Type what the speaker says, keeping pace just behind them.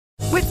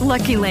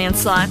Lucky Land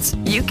Slots,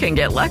 you can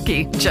get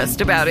lucky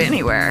just about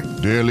anywhere.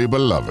 Dearly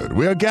beloved,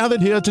 we are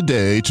gathered here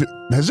today to...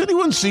 Has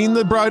anyone seen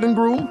the bride and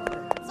groom?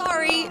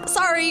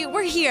 Sorry,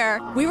 we're here.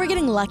 We were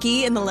getting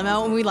lucky in the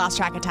limo and we lost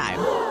track of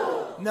time.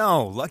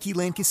 No, Lucky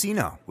Land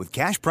Casino, with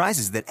cash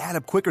prizes that add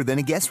up quicker than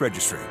a guest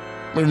registry.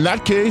 In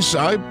that case,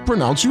 I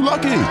pronounce you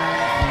lucky.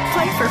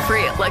 Play for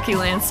free at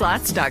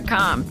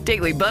LuckyLandSlots.com.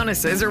 Daily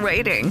bonuses are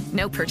waiting.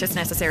 No purchase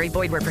necessary.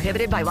 Void where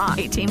prohibited by law.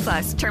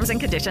 18+. Terms and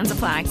conditions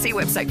apply. See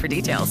website for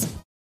details.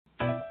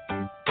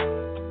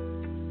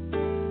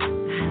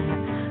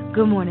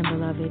 Good morning,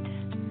 beloved.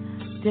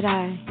 Did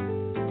I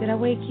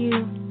wake you?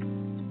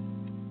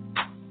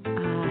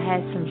 I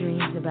had some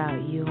dreams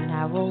about you, and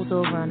I rolled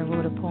over and I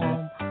wrote a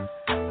poem.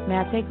 May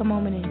I take a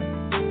moment and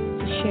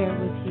to share it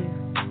with you?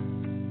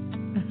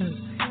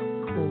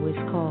 Cool.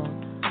 It's called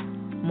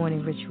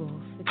Morning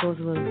Rituals. It goes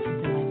a little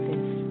something like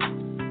this.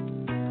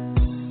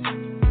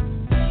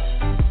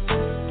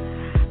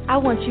 I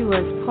want you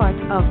as part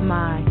of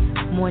my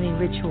morning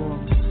ritual.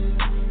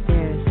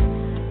 There's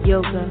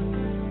yoga,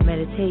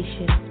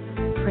 meditation,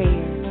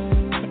 prayer,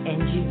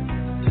 and you.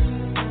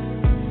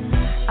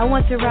 I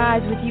want to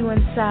rise with you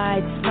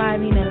inside,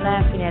 smiling and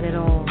laughing at it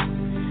all.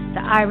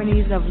 The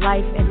ironies of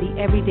life and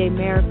the everyday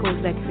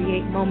miracles that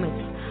create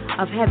moments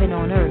of heaven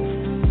on earth.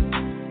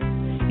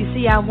 You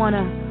see, I want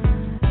to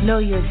know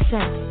your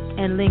scent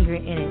and linger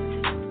in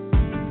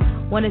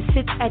it. Want to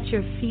sit at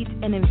your feet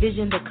and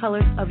envision the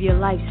colors of your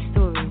life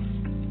stories.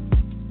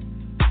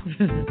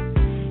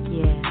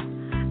 Yeah,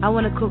 I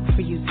want to cook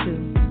for you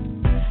too.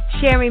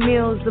 Sharing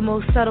meals, the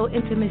most subtle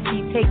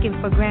intimacy taken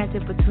for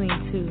granted between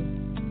two.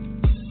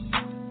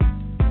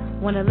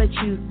 Want to let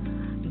you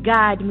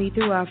guide me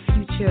through our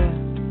future.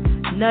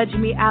 Nudge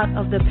me out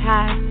of the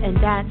past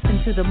and dance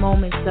into the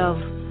moments of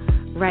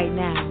right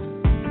now.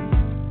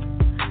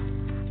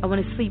 I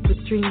want to sleep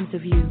with dreams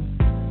of you.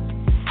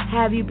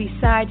 Have you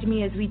beside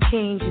me as we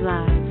change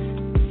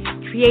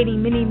lives,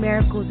 creating many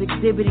miracles,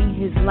 exhibiting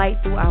his light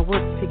through our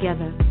work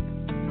together.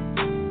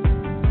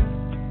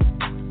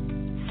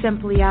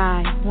 Simply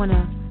I want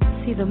to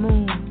see the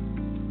moon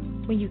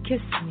when you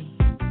kiss me.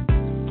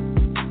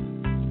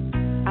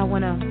 I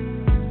want to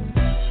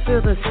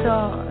feel the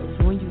stars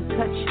when you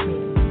touch me.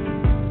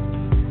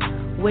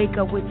 Wake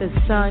up with the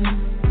sun,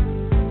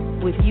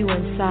 with you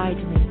inside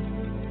me.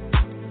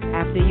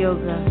 After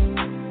yoga,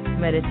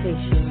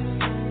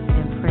 meditation,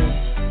 and prayer.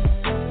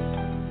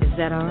 Is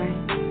that all right?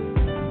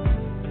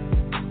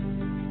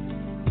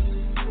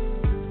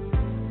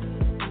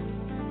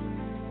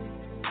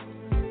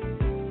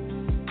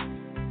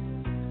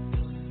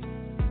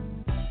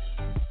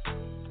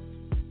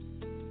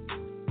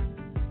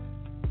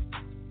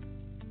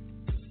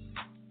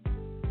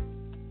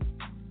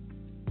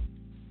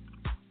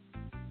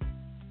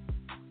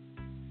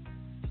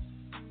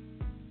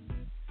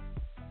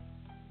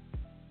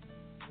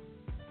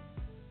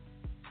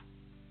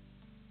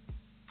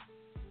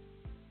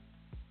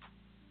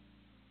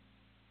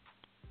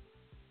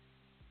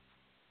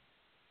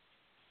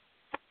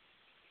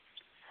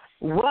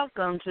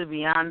 Welcome to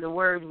Beyond the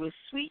Word with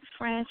Sweet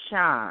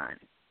Franchon.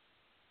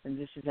 And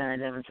this is our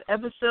 11th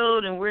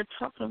episode, and we're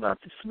talking about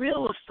the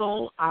thrill of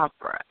soul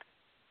opera.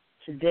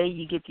 Today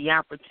you get the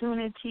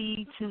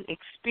opportunity to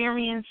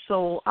experience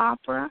soul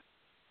opera,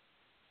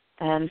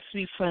 and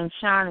Sweet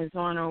Franchon is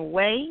on her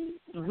way.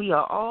 We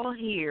are all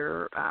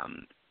here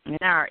in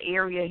our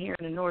area here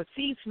in the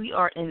Northeast. We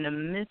are in the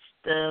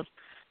midst of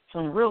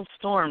some real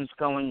storms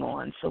going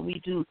on, so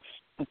we do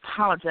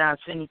apologize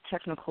for any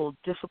technical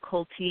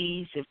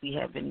difficulties, if we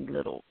have any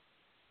little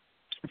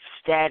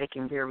static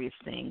and various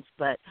things.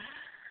 But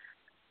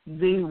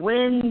the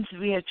winds,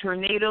 we have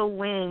tornado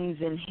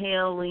winds and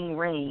hailing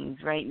rains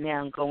right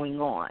now going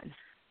on.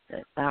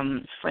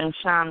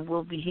 Franchon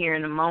will be here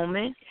in a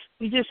moment.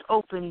 We just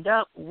opened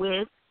up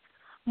with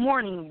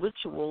Morning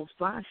Rituals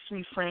by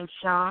Sweet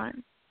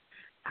Franchon.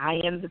 I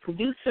am the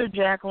producer,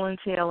 Jacqueline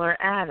Taylor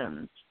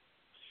Adams.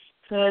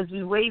 So as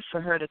we wait for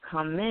her to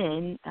come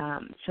in,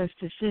 since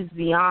this is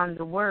Beyond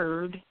the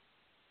Word,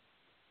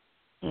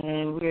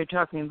 and we're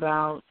talking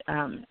about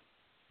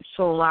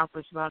soul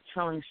operas, about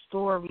telling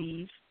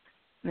stories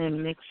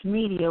in mixed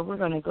media, we're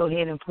going to go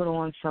ahead and put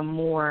on some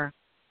more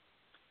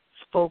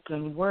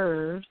spoken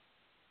word.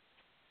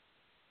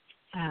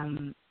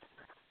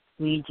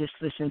 We just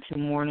listened to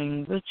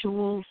Morning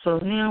Rituals, so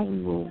now we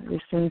will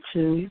listen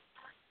to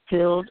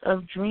Field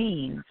of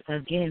Dreams,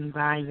 again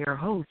by your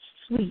host,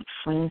 Sweet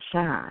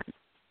Franchon.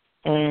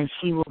 And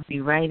she will be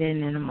right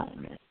in a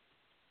moment.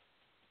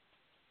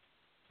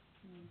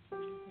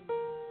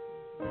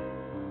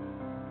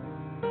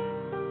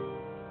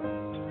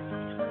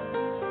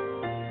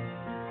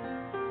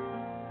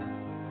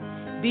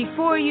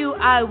 Before you,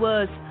 I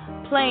was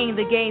playing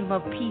the game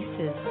of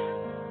pieces.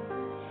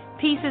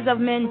 Pieces of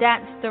men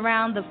danced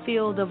around the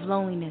field of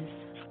loneliness.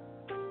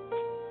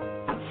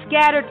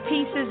 Scattered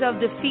pieces of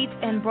defeat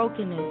and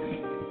brokenness.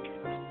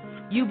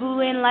 You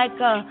blew in like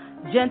a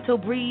gentle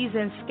breeze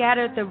and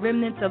scattered the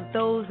remnants of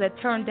those that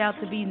turned out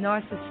to be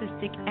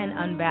narcissistic and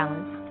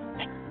unbalanced.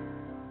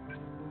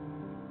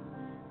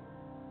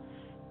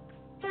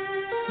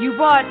 You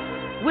brought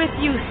with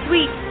you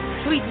sweet,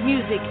 sweet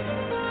music,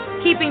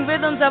 keeping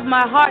rhythms of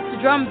my heart's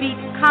drumbeat,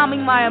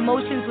 calming my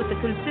emotions with a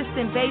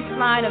consistent bass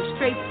line of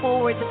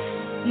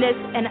straightforwardness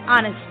and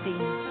honesty,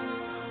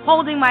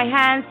 holding my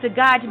hands to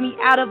guide me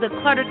out of the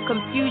cluttered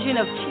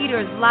confusion of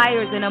cheaters,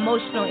 liars, and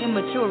emotional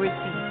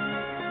immaturity,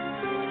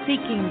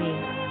 seeking me,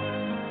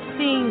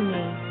 seeing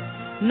me,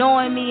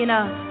 knowing me in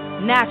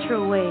a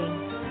natural way.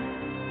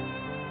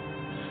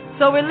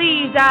 So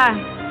relieved,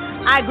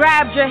 I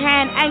grabbed your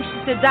hand,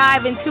 anxious to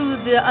dive into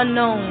the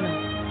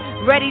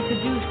unknown, ready to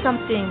do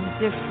something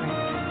different.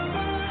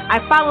 I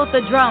followed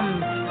the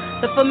drums,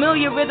 the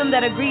familiar rhythm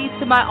that agrees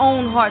to my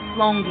own heart's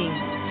longing,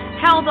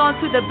 held on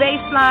to the bass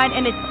line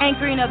and its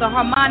anchoring of the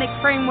harmonic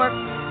framework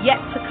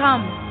yet to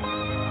come.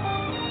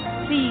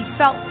 See,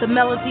 felt the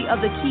melody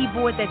of the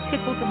keyboard that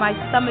tickled my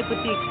stomach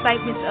with the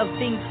excitement of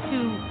things to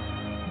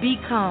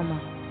become.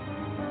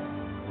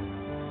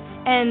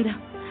 And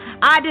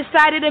I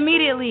decided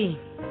immediately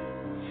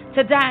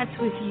to dance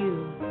with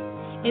you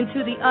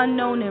into the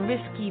unknown and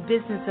risky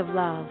business of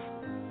love,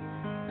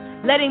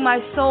 letting my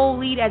soul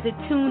lead as it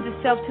tunes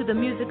itself to the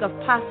music of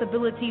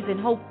possibilities and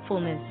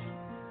hopefulness,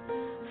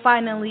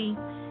 finally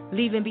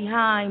leaving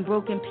behind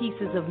broken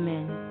pieces of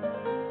men.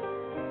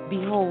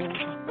 Behold,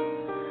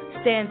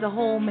 stands a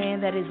whole man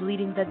that is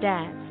leading the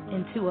dance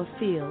into a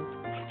field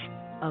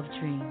of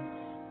dreams.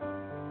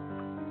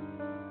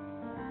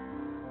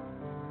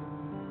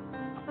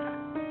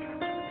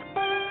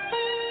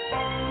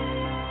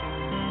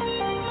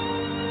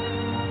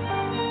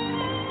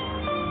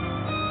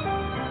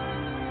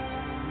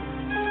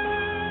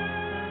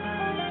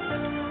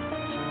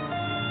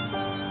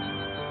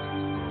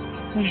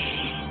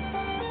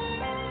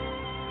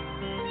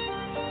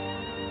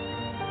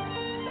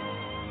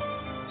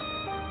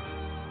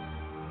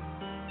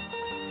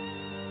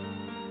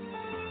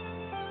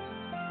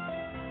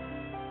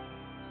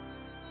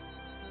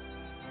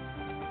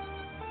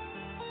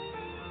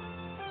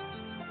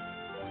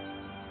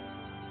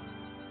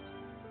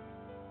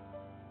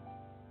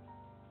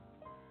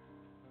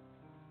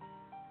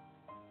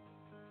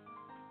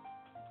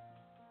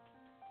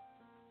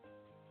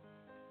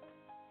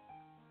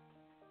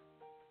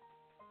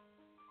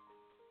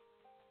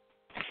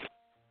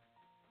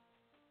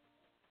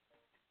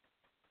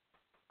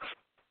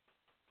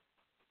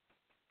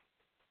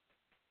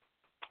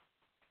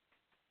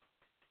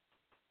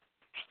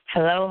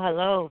 Hello,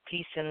 hello,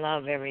 peace and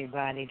love,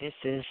 everybody. This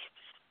is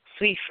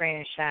Sweet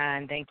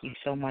Franchon. Thank you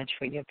so much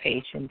for your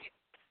patience.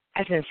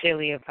 I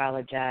sincerely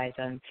apologize.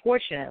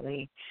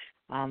 Unfortunately,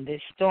 this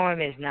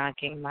storm is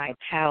knocking my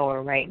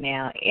power right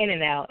now, in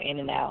and out, in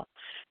and out.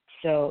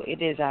 So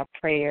it is our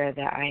prayer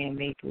that I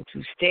am able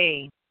to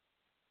stay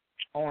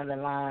on the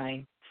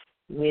line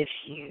with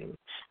you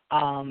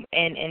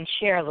and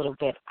share a little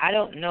bit. I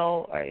don't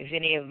know or if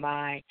any of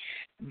my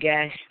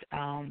guests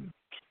are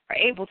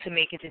able to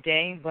make it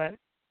today, but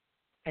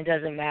it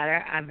doesn't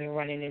matter. I've been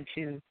running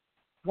into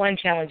one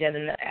challenge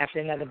after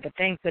another, but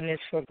thank goodness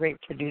for a great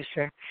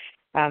producer.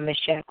 Miss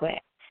Jacqueline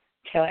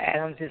Taylor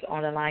Adams is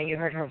on the line. You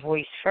heard her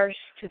voice first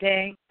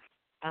today.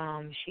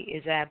 She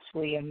is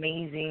absolutely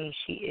amazing.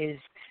 She is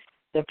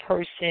the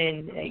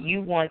person that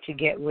you want to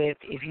get with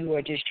if you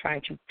are just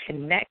trying to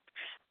connect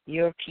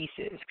your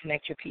pieces.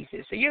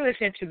 So you're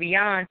listening to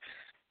Beyond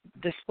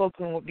the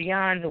Spoken,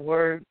 Beyond the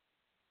Word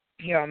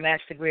here on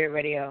Master Grid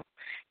Radio.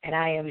 And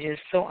I am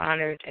just so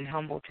honored and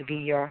humbled to be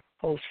your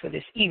host for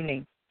this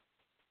evening.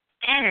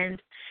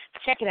 And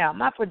check it out.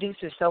 My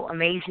producer is so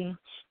amazing.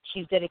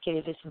 She's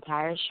dedicated this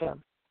entire show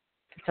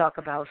to talk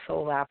about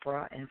soul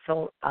opera and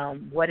soul,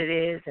 what it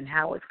is and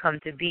how it's come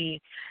to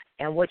be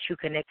and what you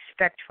can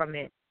expect from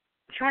it.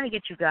 I'm trying to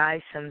get you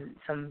guys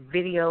some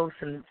videos,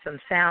 some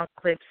sound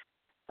clips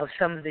of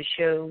some of the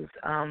shows.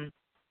 I'm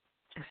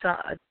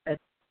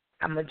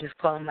going to just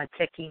call him my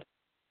techie,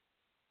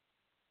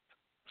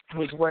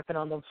 who's working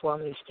on them for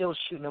me. He's still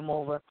shooting them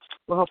over.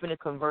 We're hoping to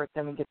convert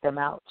them and get them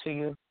out to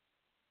you,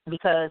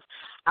 because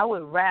I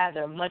would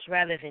much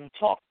rather than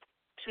talk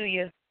to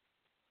you,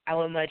 I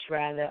would much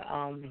rather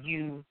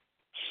you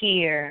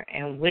hear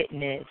and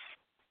witness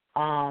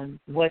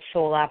what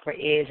soul opera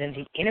is and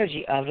the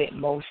energy of it,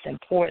 most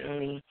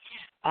importantly.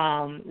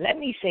 Let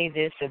me say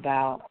this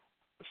about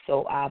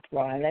soul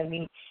opera.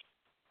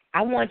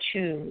 I want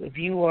you, if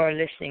you are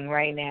listening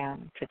right now,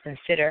 to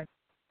consider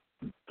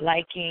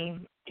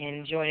liking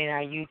and joining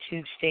our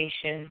YouTube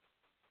station,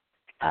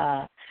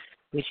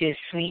 which is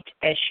Sweet,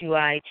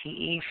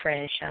 S-U-I-T-E,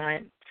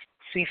 Franchon.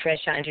 Sweet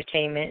Franchon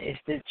Entertainment is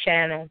the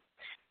channel.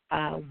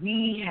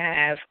 We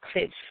have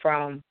clips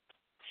from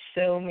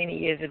so many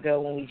years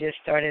ago when we just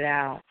started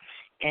out,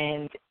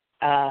 and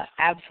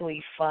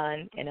absolutely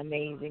fun and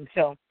amazing.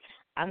 So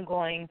I'm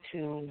going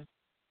to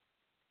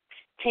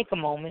take a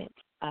moment.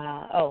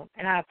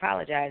 And I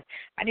apologize.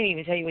 I didn't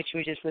even tell you what you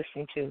were just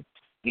listening to.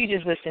 You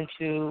just listened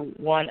to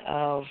one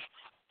of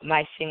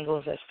my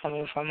singles that's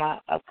coming from my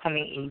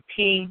upcoming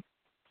EP,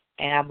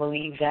 and I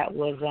believe that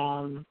was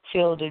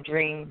Field of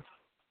Dreams.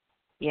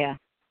 Yeah,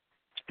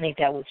 I think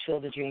that was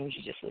Field of Dreams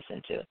you just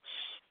listened to.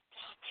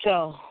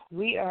 So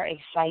we are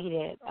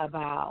excited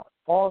about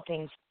all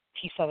things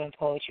Peace, Love, and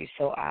Poetry,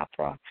 Soul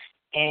Opera,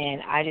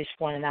 and I just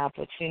want an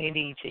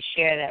opportunity to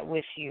share that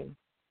with you.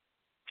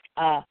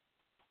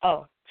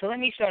 So let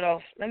me start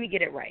off. Let me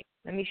get it right.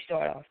 Let me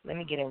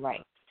get it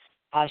right.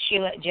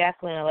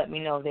 Jacqueline will let me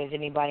know if there's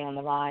anybody on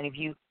the line. If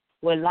you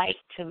would like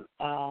to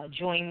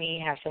join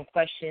me, have some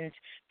questions,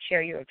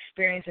 share your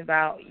experience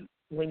about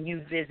when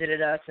you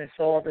visited us and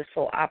saw the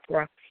soul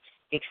opera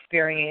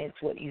experience,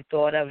 what you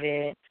thought of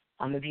it,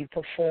 if you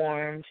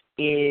performed,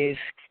 if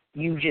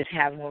you just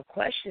have more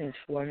questions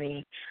for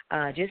me,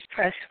 just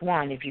press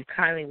 1. If you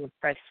kindly would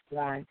press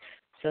 1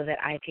 so that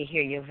I could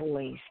hear your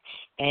voice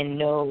and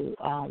know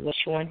what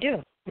you want to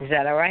do. Is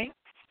that all right?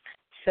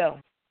 So,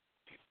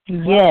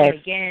 yes.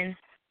 Again.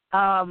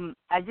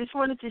 I just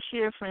wanted to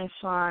share,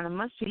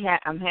 Franchon.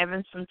 I'm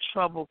having some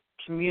trouble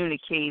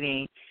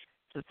communicating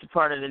since the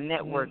part of the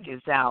network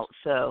is out.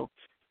 So,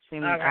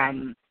 but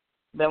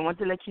I want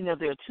to let you know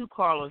there are 2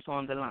 callers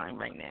on the line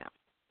right now.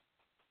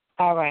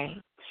 All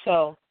right.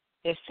 So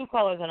there's 2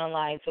 callers on the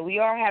line. So we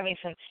are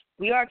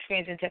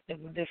experiencing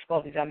technical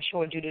difficulties, I'm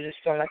sure, due to the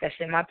storm. Like I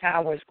said, my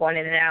power is going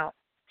in and out.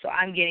 So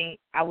I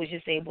was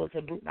just able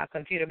to boot my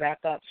computer back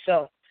up.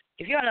 So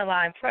if you're on the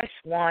line, press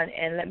 1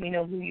 and let me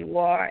know who you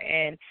are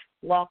and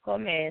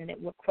welcome and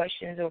what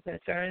questions or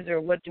concerns or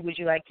what would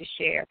you like to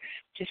share.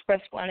 Just press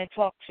 1 and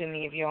talk to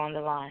me if you're on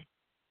the line.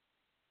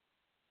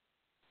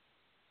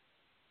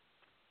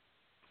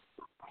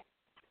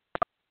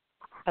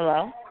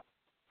 Hello?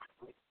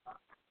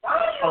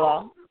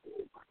 Hello?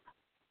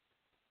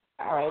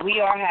 All right, we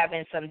are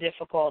having some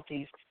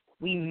difficulties.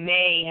 We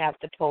may have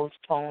to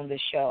postpone the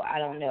show. I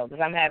don't know,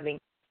 because I'm having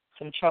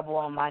some trouble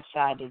on my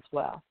side as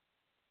well.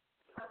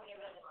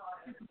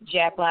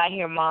 Jacqueline, I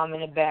hear Mom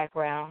in the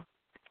background.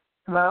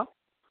 Hello?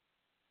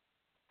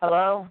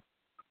 Hello?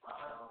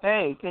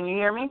 Hey, can you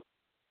hear me?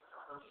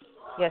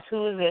 Yes,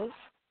 who is this?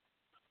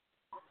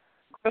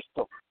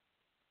 Crystal.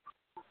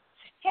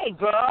 Hey,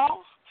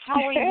 girl.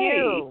 How are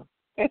you?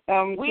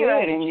 I'm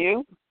good, and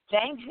you?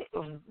 Thanks.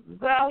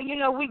 Well,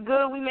 we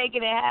good. We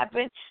making it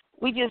happen.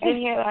 We just in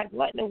here like,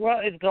 what in the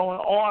world is going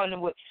on?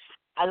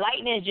 A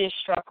lightning just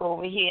struck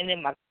over here, and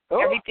then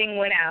everything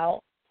went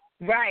out.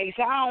 Right.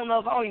 So I don't know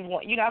if I even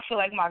want, I feel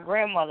like my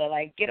grandmother,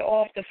 like, get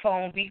off the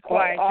phone, be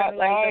quiet.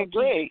 I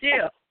agree.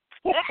 Still.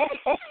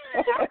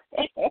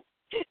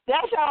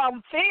 That's how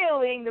I'm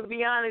feeling, to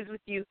be honest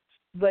with you.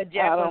 But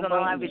Jacqueline's on the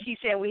line, but she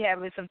said we're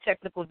having some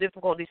technical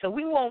difficulties, so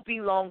we won't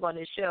be long on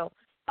the show.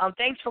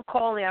 Thanks for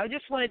calling. I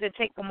just wanted to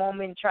take a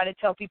moment and try to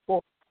tell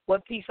people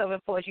what Peace, Love,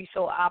 and Poetry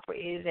Soul Opera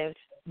is, and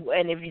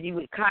if you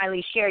would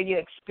kindly share your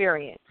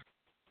experience.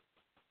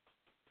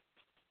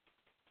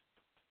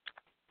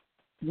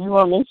 You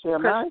want me to share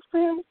my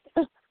experience?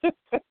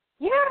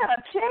 Yeah,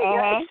 share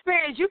your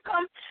experience. You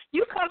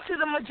come to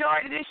the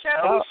majority of the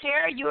show.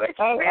 Share your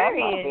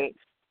experience.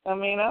 I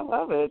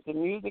love it. The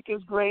music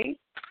is great.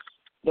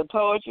 The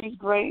poetry is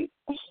great.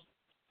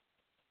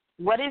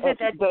 What is it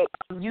that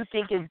you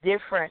think is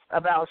different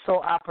about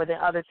soul opera than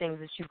other things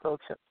that you go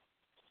to?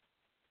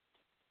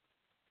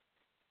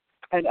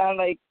 And I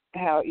like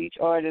how each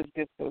artist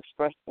gets to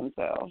express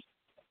themselves.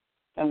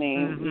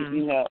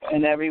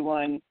 And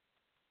everyone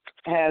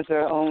has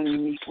their own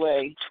unique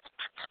way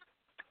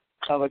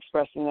of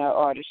expressing their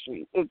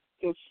artistry.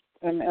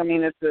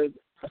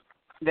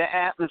 The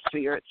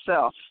atmosphere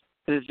itself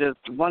is just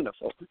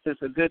wonderful. It's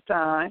just a good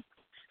time,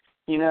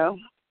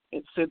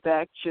 Sit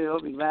back, chill,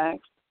 relax,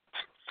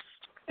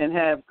 and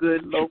have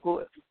good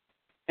local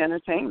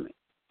entertainment.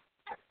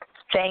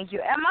 Thank you.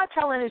 Am I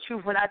telling the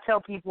truth when I tell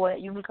people that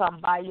you can come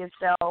by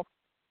yourself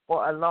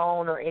or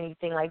alone or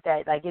anything like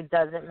that? Like, it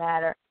doesn't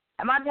matter.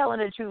 Am I telling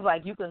the truth?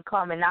 Like, you can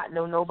come and not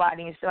know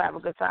nobody and still have a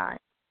good time?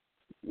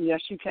 Yes,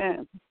 you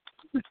can.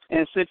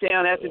 And sit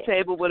down at the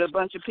table with a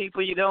bunch of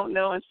people you don't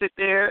know and sit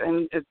there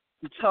and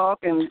talk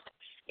and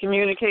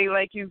communicate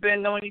like you've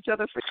been knowing each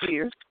other for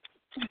years.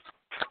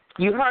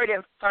 You heard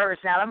it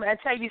first. Now, I'm going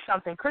to tell you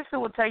something. Crystal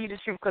will tell you the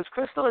truth because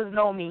Crystal has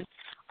known me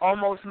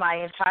almost my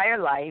entire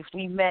life.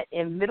 We met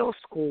in middle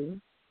school.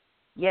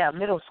 Yeah,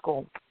 middle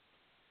school.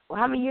 Well,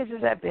 how many years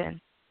has that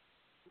been?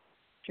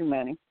 Too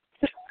many.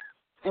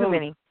 Too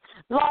many.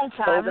 Long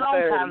time.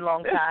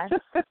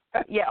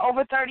 Yeah,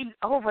 over 30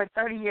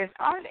 years.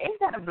 Ain't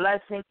that a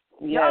blessing?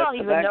 Yes, Y'all don't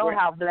even know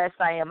how blessed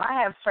I am. I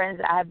have friends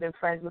that I have been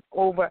friends with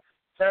over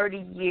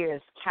 30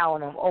 years.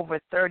 Count them, over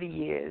 30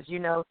 years.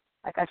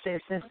 Like I said,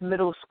 since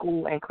middle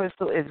school, and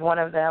Crystal is one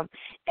of them.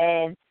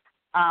 And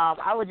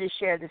I would just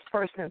share this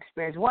personal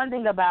experience. One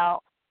thing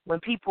about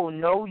when people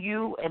know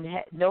you and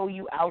know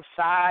you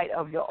outside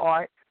of your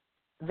art,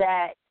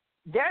 that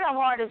they're the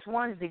hardest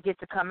ones to get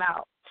to come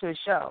out to a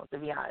show, to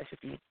be honest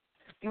with you.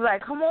 You're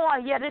like, come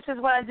on, yeah, this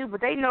is what I do, but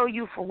they know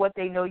you for what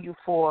they know you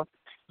for.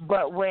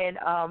 But when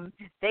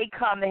they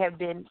come, they have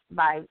been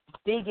my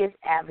biggest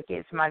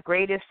advocates, my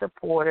greatest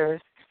supporters.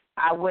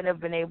 I wouldn't have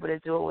been able to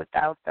do it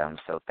without them.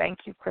 So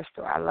thank you,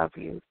 Crystal. I love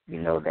you. You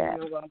know that.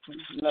 You're welcome.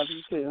 Love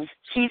you too.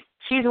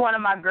 She's one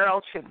of my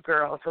girl trip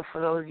girls. So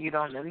for those of you who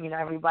don't know,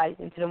 everybody's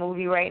into the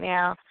movie right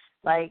now.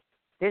 Like,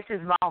 This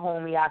is my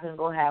homie I can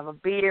go have a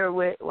beer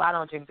with. Well, I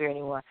don't drink beer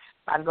anymore.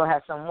 I can go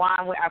have some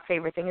wine with. Our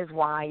favorite thing is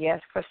wine.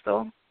 Yes,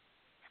 Crystal?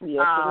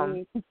 Yes,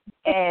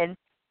 and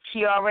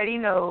she already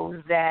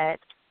knows that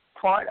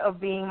part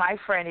of being my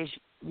friend is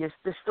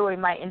the story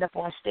might end up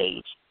on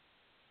stage.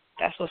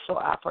 That's what soul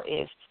opera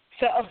is.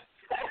 So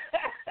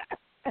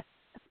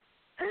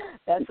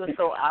that's what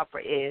soul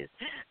opera is.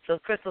 So,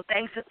 Crystal,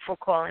 thanks for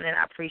calling in.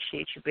 I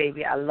appreciate you,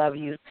 baby. I love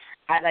you.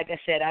 Like I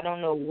said, I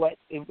don't know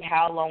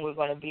how long we're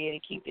going to be able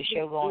to keep the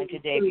show going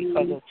today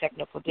because of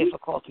technical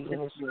difficulties in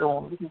the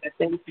storm.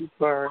 Thank you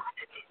for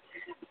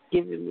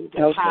giving me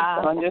the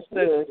time.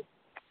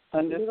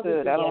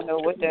 Understood. I don't know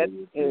what that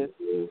is.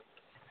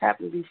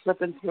 Happen to be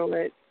flipping through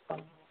it.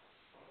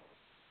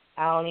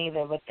 I don't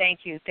either, but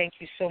thank you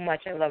so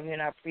much. I love you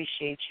and I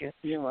appreciate you.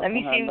 Let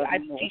me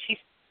see.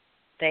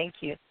 Thank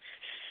you.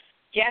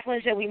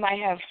 Jacqueline said we might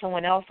have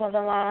someone else on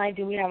the line.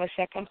 Do we have a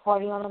second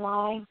party on the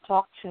line?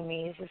 Talk to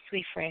me. It's a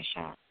sweet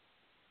Franchon.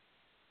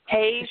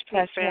 Hey,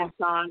 Sweet Franchon,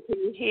 can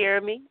you hear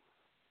me?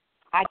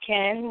 I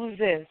can. Who's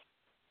this?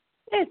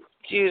 It's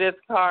Judith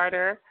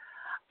Carter.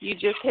 You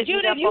just hit me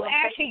up. Judith, you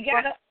actually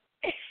got a...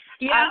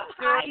 Yeah,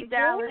 hi,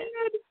 darling.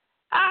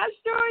 I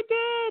sure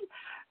did.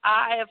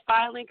 I have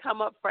finally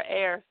come up for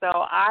air.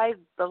 So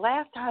the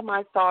last time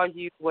I saw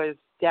you was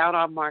down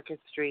on Market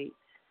Street.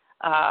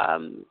 I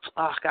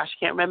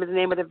can't remember the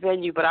name of the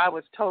venue, but I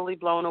was totally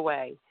blown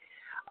away.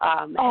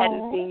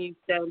 Hadn't seen you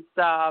since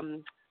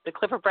the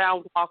Clifford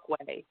Brown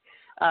Walkway.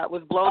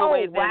 Was blown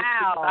away then.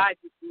 Wow. I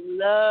just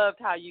loved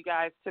how you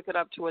guys took it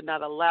up to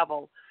another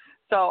level.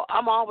 So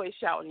I'm always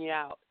shouting you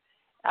out.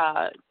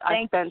 I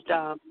spent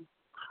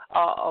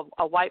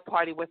a white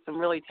party with some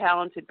really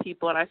talented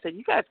people, and I said,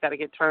 you guys got to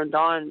get turned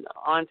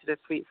onto this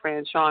sweet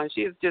Franchon.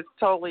 She is just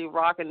totally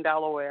rocking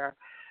Delaware.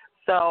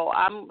 So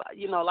I'm,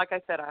 like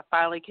I said, I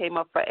finally came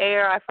up for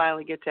air. I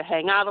finally get to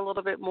hang out a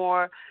little bit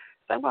more.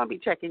 So I'm going to be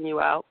checking you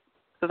out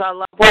because I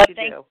love what you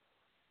do.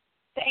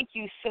 Thank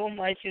you so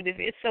much, Judith.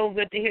 It's so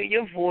good to hear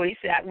your voice.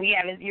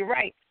 You're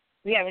right.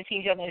 We haven't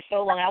seen each other in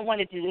so long. I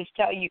wanted to just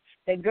tell you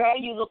that, girl,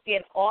 you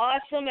looking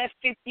awesome at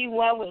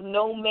 51 with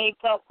no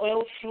makeup,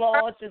 oil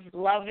flaws. Just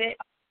love it.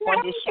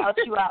 Wanted to shout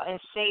you out and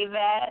say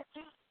that.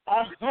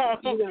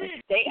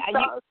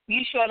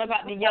 You showing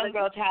about the young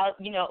girls how,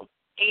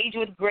 age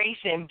with grace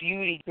and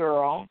beauty,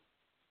 girl.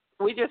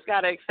 We just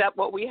got to accept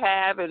what we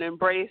have and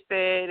embrace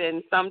it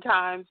and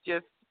sometimes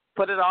just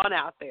put it on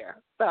out there.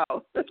 So,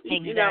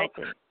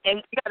 exactly.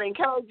 And you got to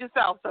encourage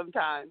yourself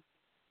sometimes.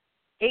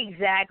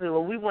 Exactly.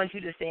 Well, we want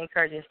you to stay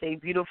encouraged and stay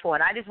beautiful.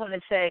 And I just want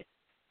to say,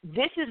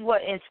 this is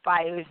what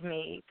inspires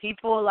me.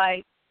 People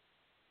like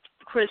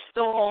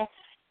Crystal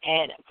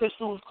and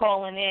Crystal's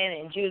calling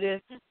in and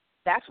Judith,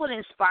 that's what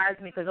inspires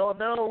me because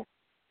although,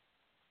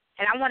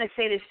 and I want to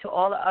say this to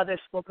all the other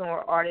spoken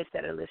word artists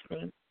that are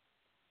listening,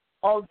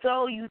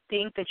 although you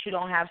think that you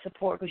don't have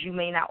support because you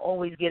may not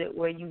always get it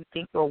where you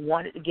think or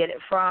wanted to get it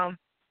from,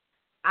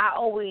 I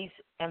always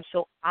am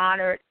so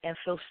honored and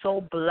feel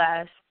so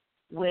blessed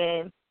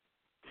when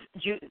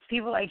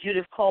people like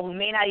Judith Cole, who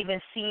may not even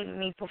see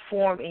me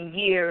perform in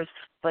years,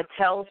 but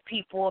tells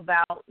people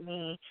about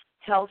me,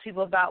 tells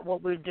people about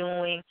what we're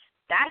doing.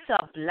 That's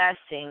a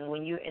blessing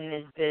when you're in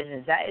this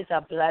business. That is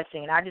a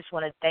blessing, and I just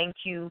want to thank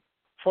you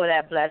for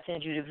that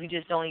blessing, Judith. You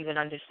just don't even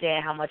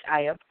understand how much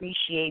I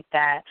appreciate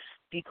that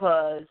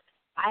because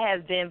I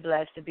have been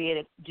blessed to be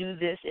able to do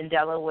this in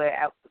Delaware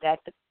at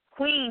the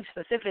Queen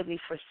specifically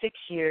for 6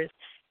 years,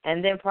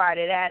 and then prior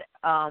to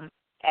that,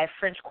 at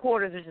French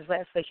Quarters, which is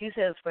last place you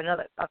said, it was for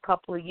a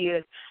couple of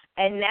years.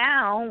 And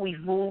now we've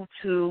moved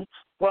to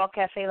World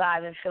Cafe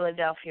Live in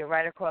Philadelphia,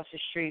 right across the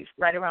street,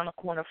 right around the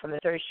corner from the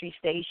 3rd Street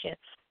station.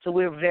 So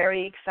we're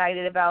very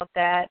excited about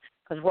that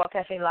because World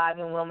Cafe Live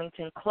in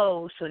Wilmington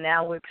closed, so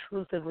now we're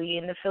exclusively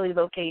in the Philly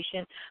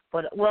location.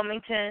 But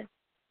Wilmington,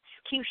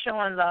 keep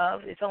showing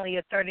love. It's only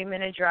a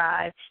 30-minute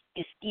drive.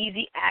 It's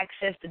easy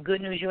access. The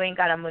good news, you ain't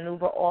got to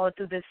maneuver all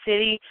through the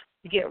city.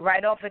 You get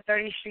right off at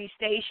 30th Street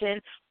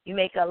Station. You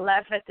make a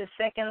left at the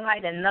second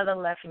light, another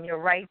left, and you're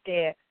right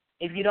there.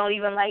 If you don't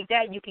even like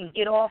that, you can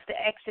get off the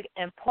exit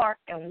and park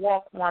and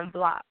walk 1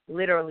 block,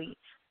 literally.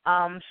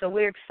 So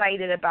we're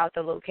excited about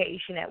the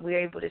location that we're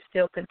able to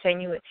still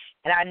continue it.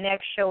 And our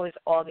next show is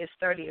August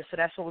 30th, so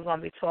that's what we're going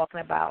to be talking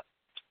about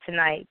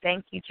tonight.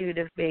 Thank you,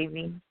 Judith,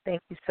 baby.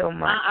 Thank you so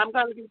much. I'm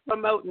going to be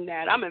promoting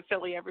that. I'm in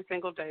Philly every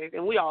single day,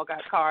 and we all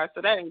got cars,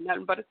 so that ain't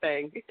nothing but a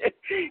thing.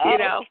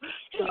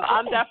 So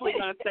I'm definitely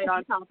going to stay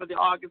on top of the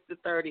August the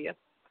 30th.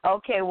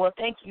 Okay, well,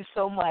 thank you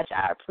so much.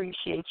 I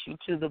appreciate you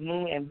to the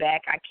moon and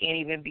back. I can't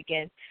even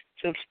begin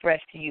to express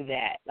to you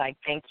that.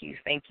 Thank you.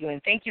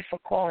 And thank you for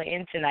calling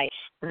in tonight.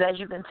 Because as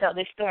you can tell,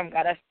 this storm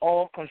got us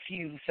all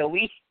confused. So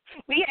we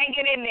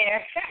hanging in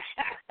there.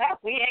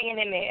 We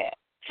hanging in there.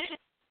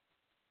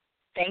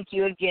 Thank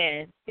you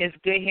again. It's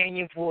good hearing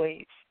your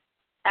voice.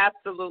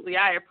 Absolutely.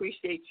 I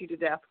appreciate you to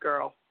death,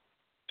 girl.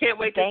 Can't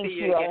wait to see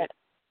you again.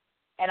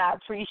 And I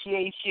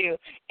appreciate you.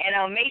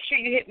 And make sure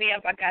you hit me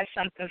up. I got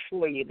something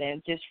for you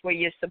then, just for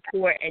your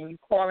support and you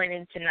calling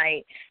in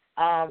tonight.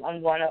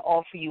 I'm going to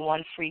offer you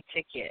 1 free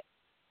ticket.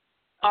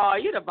 Oh,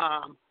 you're the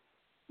bomb.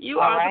 You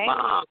All are right? the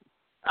bomb.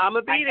 I'm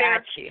going to be there. I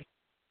got you.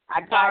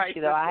 I got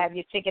you, though. I have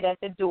your ticket at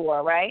the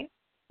door, right?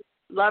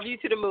 Love you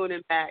to the moon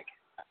and back.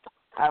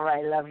 All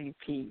right. Love you.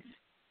 Peace.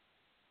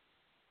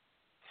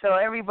 So,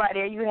 everybody,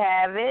 there you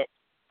have it.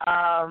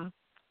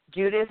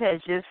 Judith has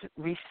just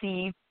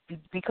received,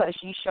 because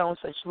she's shown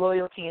such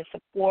loyalty and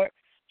support,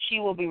 she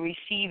will be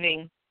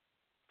receiving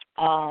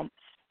a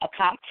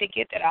comp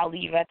ticket that I'll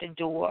leave at the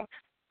door.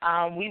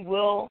 We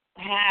will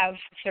have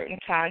certain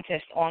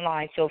contests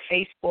online. So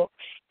Facebook,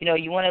 if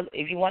you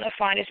want to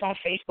find us on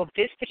Facebook,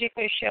 this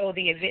particular show,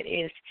 the event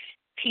is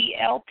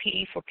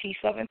PLP for Peace,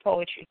 Love, and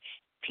Poetry.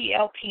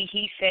 PLP,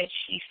 He Said,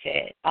 She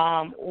Said,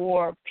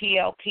 or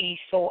PLP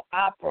Soul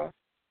Opera,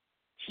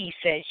 He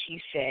Said,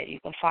 She Said. You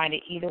can find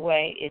it either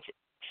way.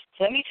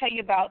 So let me tell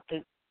you about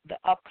the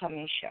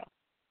upcoming show.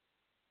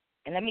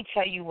 And let me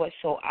tell you what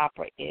Soul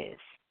Opera is.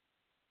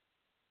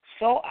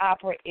 Soul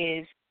Opera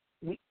is,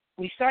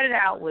 we started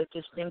out with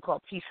this thing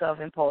called Peace, Love,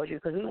 and Poetry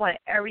because we wanted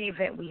every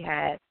event we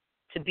had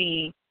to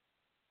be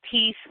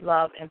peace,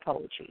 love, and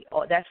poetry.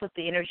 That's what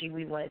the energy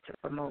we wanted to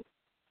promote.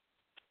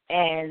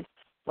 And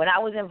when I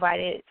was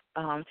invited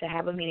to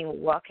have a meeting with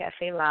World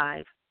Cafe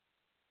Live,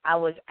 I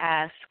was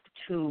asked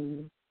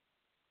to,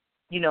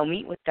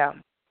 meet with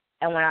them.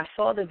 And when I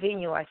saw the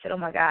venue, I said, oh,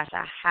 my gosh,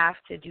 I have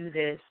to do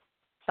this,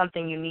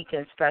 something unique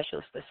and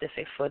special,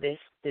 specific for this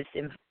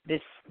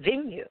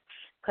venue,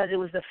 because it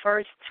was the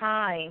first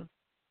time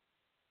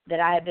that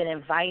I had been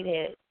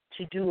invited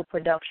to do a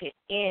production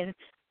in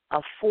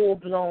a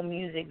full-blown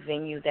music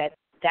venue.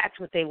 That's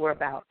what they were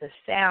about. The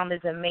sound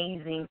is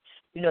amazing.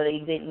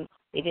 They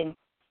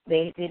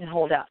didn't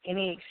hold out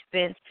any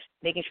expense,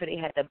 making sure they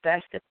had the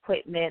best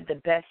equipment,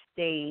 the best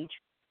stage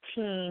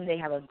team. They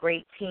have a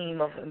great team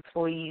of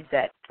employees,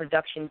 that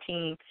production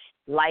team,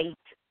 light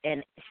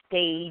and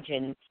stage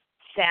and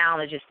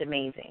sound are just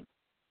amazing.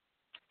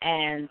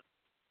 And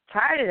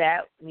prior to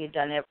that, we had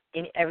done it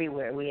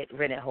everywhere. We had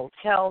rented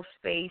hotel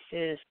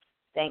spaces.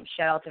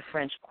 Shout out to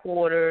French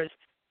Quarters.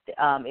 It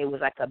was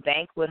like a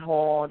banquet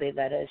hall. They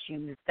let us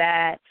use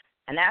that.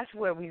 And that's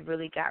where we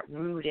really got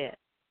rooted.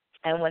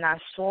 And when I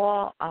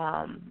saw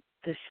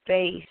the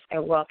space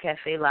at World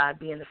Cafe Live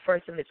being the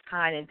first of its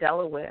kind in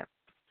Delaware,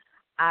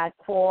 I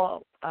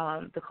called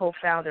the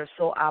co-founder of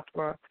Soul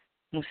Opera,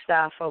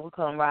 Mustafa. We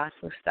call him Ross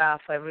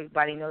Mustafa.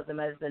 Everybody knows him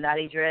as the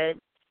Naughty Dread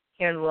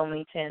here in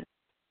Wilmington.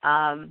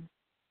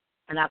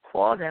 And I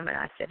called him and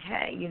I said,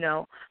 hey,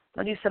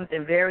 I'll do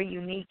something very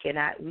unique. And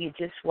we had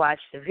just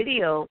watched a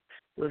video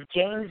with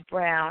James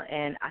Brown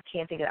and I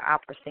can't think of the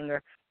opera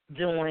singer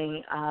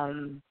doing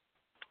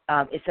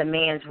It's a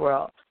Man's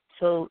World.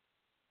 So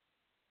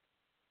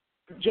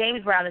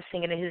James Brown is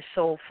singing in his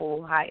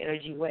soulful,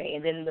 high-energy way,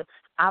 and then the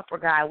opera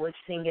guy was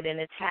singing in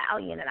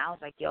Italian, and I was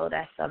like, yo,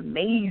 that's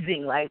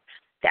amazing. Like,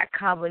 that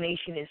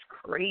combination is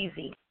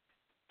crazy.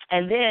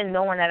 And then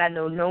knowing that I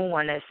know no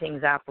one that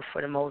sings opera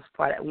for the most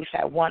part, we've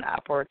had one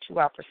opera or two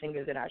opera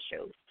singers in our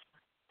shows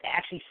that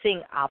actually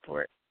sing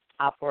opera.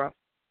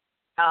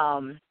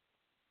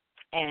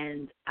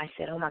 And I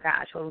said, oh, my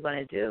gosh, what are we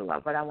going to do?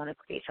 But I want to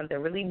create something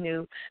really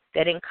new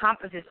that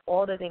encompasses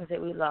all the things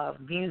that we love,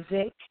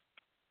 music,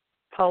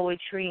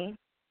 poetry,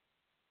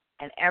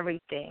 and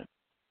everything.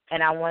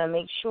 And I want to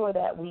make sure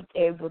that we're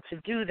able to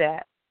do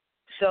that.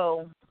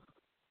 So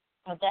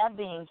with that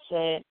being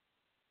said,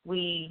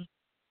 we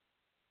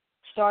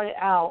started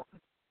out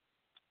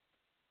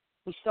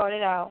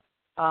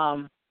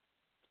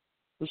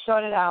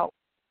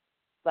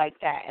like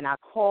that, and I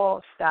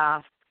called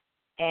staff,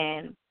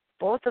 and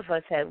both of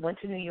us went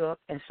to New York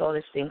and saw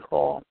this thing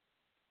called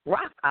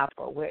rock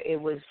opera, where it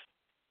was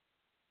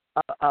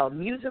a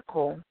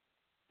musical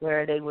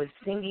where they were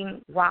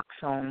singing rock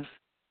songs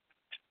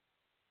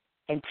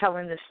and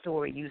telling the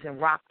story using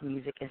rock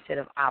music instead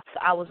of opera. So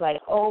I was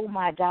like, oh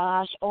my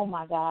gosh,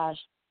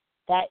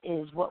 that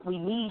is what we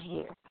need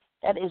here.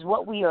 That is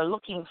what we are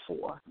looking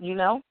for,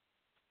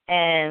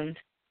 And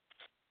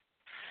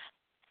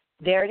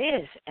there it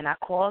is. And I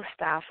called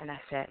staff and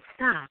I said,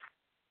 stop,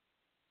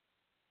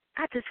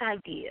 I got this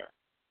idea.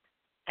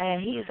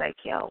 And he was like,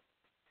 yo,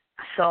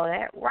 I saw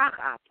that rock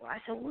opera.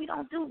 I said, we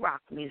don't do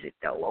rock music,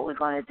 though. What are we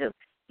going to do?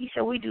 He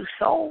said, we do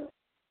soul.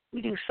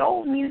 We do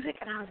soul music.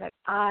 And I was like,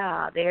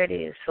 there it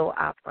is, soul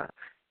opera.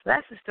 So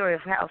that's the story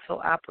of how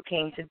soul opera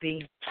came to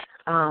be.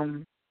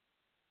 And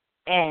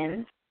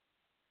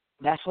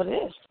that's what it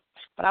is.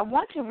 But I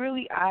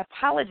I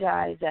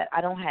apologize that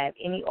I don't have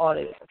any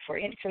audio. For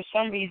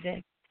some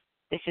reason,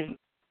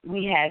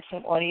 we had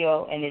some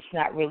audio and it's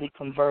not really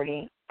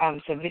converting.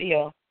 Some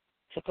video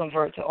to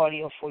convert to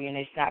audio for you, and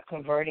it's not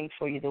converting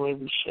for you the way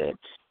we should,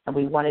 and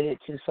we wanted it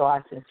to, so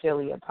I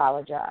sincerely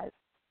apologize.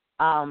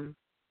 I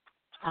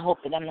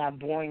hope that I'm not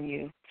boring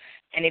you.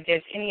 And if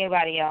there's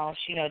anybody else,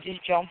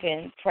 just jump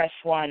in, press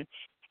 1,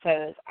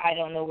 because I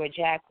don't know where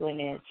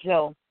Jacqueline is.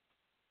 So,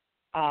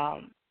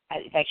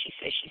 like she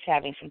said, she's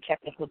having some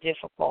technical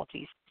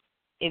difficulties.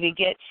 If it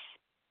gets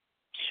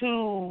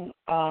too,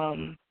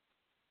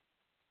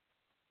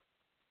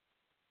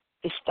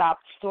 it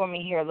stopped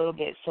storming here a little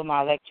bit, so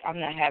I'm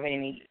not having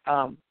any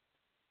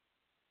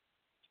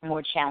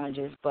more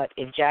challenges. But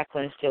if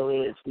Jacqueline still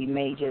is, we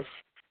may just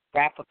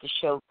wrap up the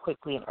show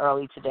quickly and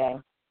early today.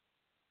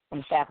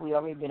 In fact, we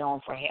already been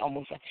on for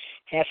almost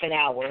half an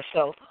hour.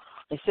 So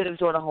instead of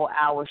doing a whole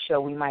hour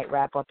show, we might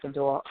wrap up and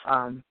do a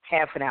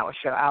half an hour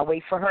show. I'll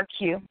wait for her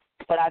cue,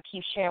 but I'll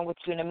keep sharing with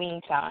you in the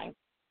meantime.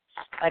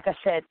 Like I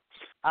said,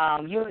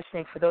 you're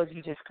listening, for those of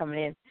you just coming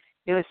in,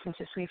 you're listening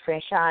to Sweet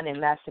Franchon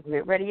and Master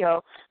Grid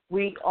Radio.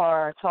 We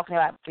are talking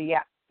about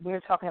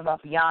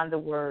beyond the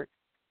word,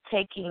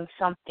 taking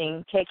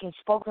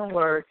spoken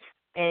word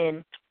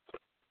and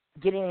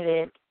getting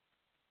it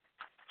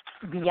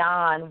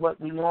beyond what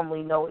we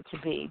normally know it to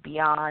be,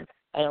 beyond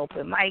an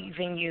open mic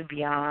venue,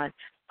 beyond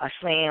a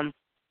slam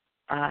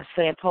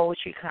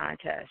poetry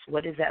contest.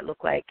 What does that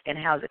look like, and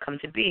how does it come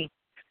to be?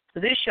 So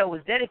this show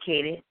was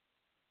dedicated,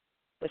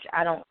 which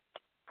I don't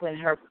put in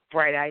her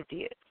bright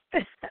ideas.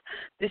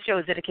 This show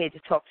is dedicated to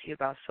talk to you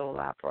about soul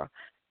opera,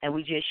 and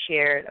we just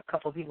shared. A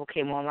couple of people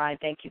came online.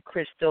 Thank you,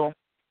 Crystal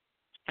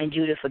and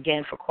Judith,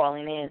 again for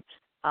calling in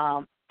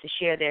to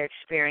share their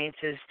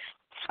experiences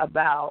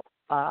about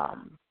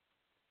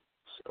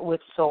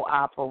with soul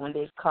opera when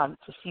they come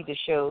to see the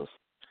shows.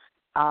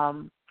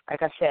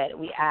 Like I said,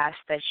 we ask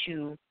that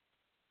you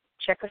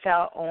check us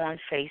out on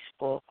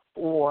Facebook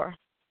or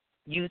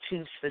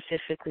YouTube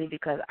specifically,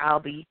 because I'll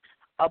be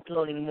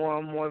uploading more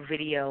and more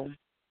video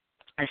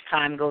as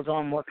time goes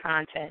on, more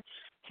content,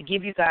 to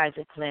give you guys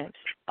a glimpse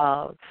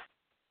of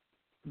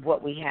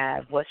what we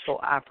have, what soul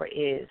opera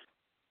is.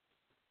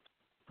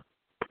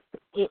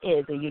 It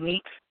is a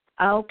unique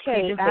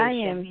Okay, I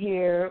am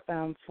here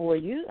for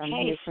you. I'm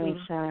here,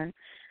 Franchon.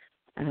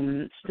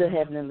 I'm still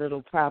having a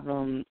little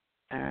problem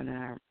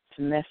on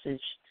to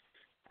message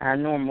our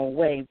normal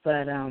way,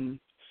 but there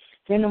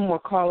are no more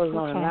callers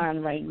on the line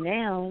right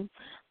now.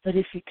 But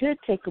if you could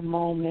take a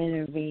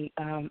moment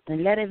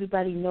and let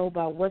everybody know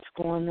about what's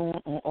going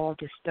on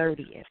August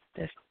 30th.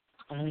 That's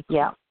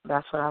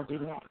what I'll do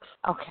next.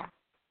 Okay.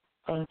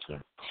 Thank you.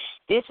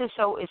 It's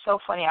so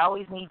funny. I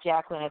always need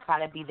Jacqueline to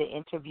kind of be the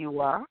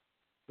interviewer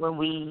when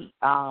we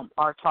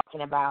are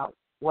talking about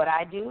what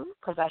I do,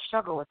 because I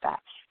struggle with that.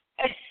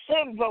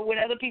 But when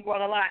other people are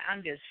on the line,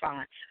 I'm just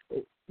fine.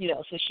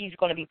 So she's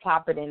going to be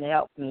popping in to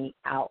help me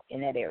out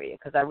in that area,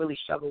 because I really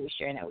struggle with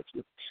sharing that with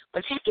you.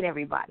 But taking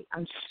everybody,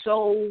 I'm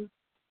so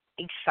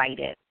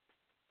excited.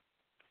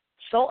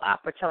 Soul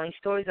opera, telling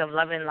stories of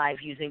love and life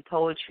using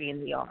poetry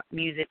and the art,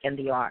 music and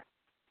the art.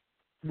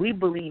 We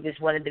believe is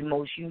one of the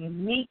most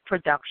unique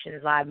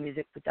productions, live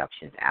music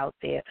productions out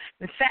there.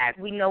 In fact,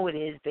 we know it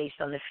is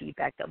based on the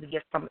feedback that we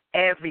get from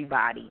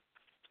everybody.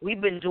 We've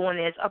been doing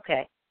this.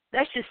 Okay,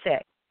 let's just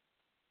say,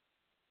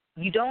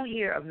 you don't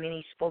hear of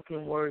many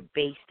spoken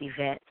word-based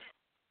events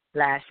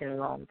lasting a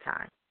long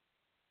time.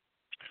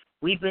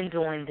 We've been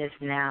doing this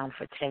now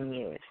for 10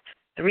 years.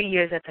 3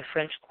 years at the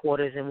French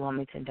Quarters in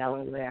Wilmington,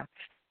 Delaware,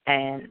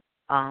 and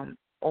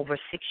over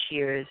 6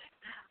 years,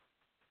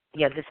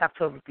 this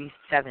October will be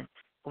 7th,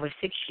 over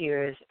 6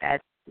 years at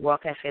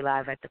Walk Cafe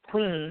Live at the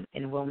Queen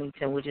in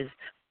Wilmington, which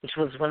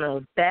was one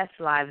of the best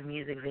live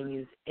music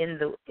venues in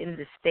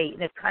the state, in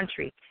the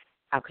country,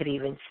 I could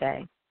even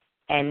say.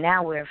 And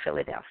now we're in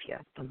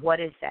Philadelphia. And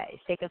what is that?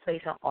 It's taking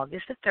place on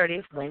August the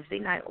 30th, Wednesday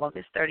night,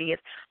 August 30th.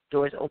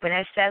 Doors open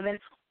at 7.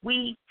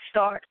 We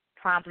start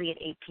promptly at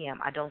 8 p.m.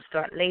 I don't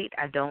start late.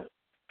 I don't,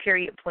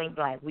 period, point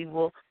blank.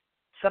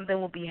 Something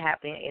will be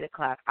happening at 8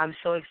 o'clock. I'm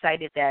so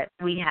excited that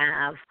we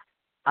have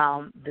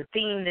the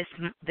theme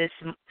this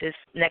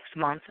next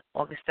month,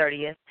 August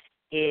 30th,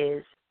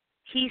 is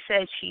He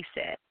Said, She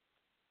Said.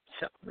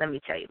 So let me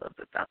tell you a little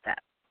bit about that.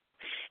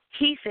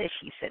 He Said,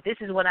 She Said. This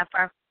is one of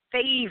our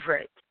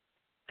favorite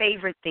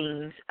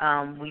themes.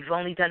 We've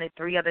only done it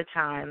 3 other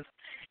times,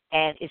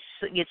 and it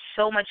gets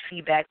so much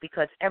feedback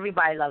because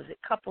everybody loves it.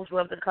 Couples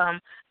love to come.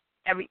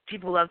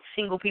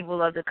 Single people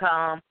love to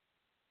come.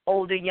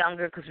 Older,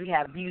 younger, because we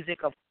have music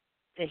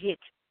that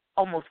hits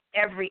almost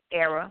every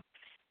era.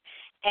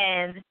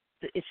 And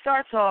it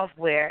starts off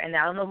and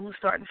I don't know who's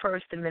starting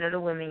first, the men or the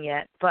women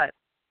yet, but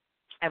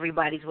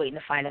everybody's waiting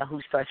to find out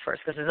who starts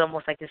first, because it's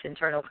almost like this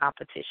internal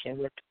competition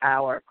with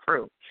our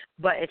crew.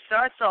 But it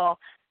starts off,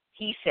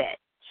 He Said.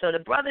 So the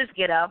brothers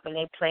get up and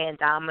they're playing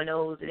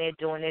dominoes and they're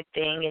doing their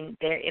thing and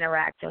they're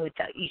interacting with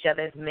each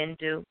other as men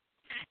do.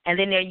 And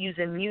then they're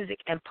using music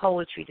and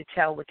poetry to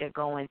tell what they're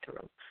going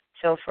through.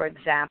 So, for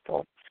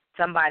example,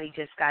 somebody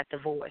just got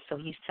divorced, so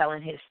he's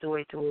telling his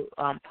story through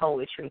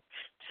poetry.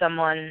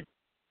 Someone,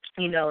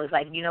 is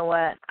like, you know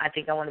what, I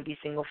think I want to be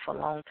single for a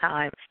long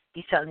time.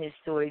 He's telling his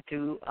story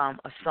through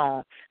a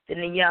song. Then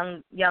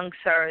the young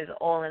sir is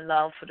all in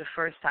love for the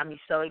first time. He's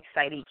so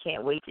excited. He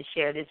can't wait to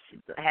share this,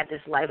 have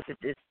this life with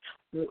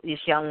this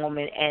young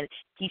woman, and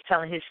he's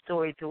telling his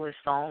story through a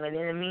song. And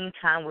in the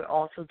meantime, we're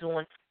also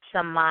doing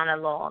some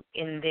monologue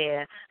in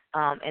there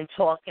and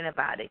talking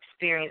about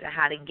experience and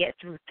how to get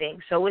through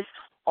things. So it's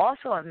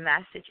also a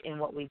message in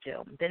what we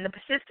do. Then the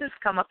sisters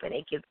come up and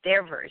they give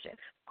their version.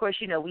 Of course,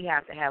 we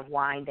have to have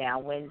Wind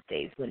Down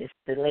Wednesdays when it's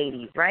the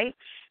ladies, right?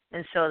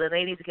 And so the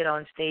ladies get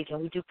on stage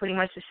and we do pretty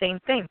much the same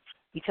thing.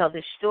 We tell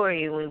this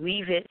story and we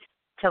weave it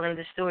telling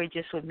the story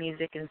just with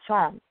music and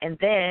song. And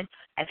then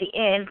at the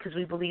end, because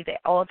we believe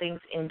that all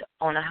things end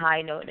on a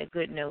high note and a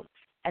good note,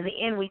 at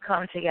the end we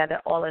come together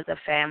all as a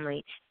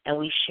family and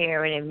we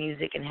sharing in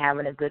music and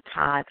having a good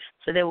time.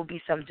 So there will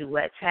be some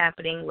duets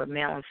happening where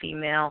male and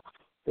female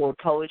or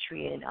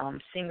poetry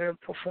and singer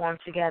perform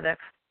together,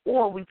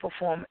 or we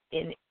perform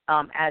in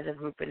as a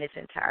group in its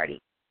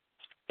entirety.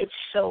 It's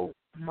so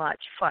much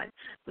fun.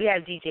 We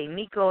have DJ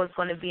Miko is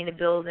going to be in the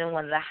building,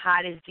 one of the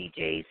hottest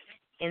DJs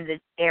in the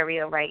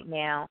area right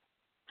now,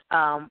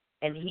 and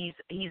he's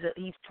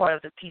part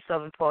of the Peace,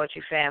 Love, and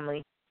Poetry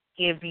family.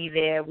 He'll be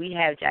there. We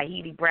have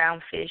Jahidi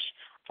Brownfish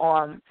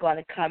going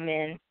to come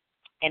in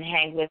and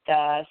hang with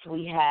us.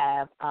 We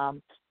have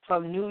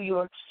from New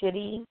York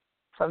City.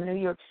 We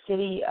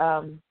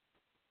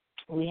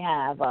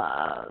have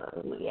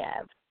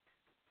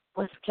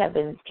what's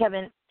Kevin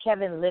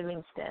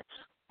Livingston,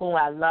 who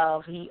I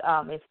love. He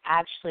is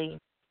actually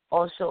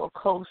also a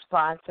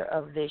co-sponsor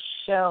of this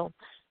show.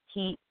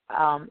 He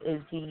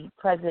is the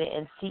president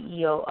and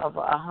CEO of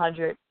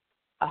 100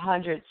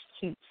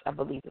 Suits. I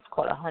believe it's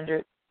called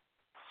 100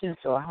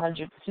 Suits or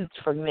 100 Suits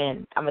for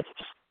Men.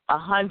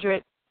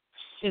 100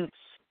 Suits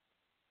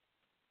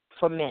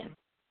for Men.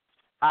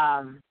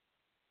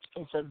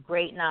 It's a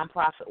great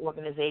nonprofit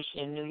organization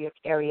in the New York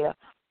area.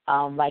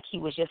 Like he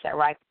was just at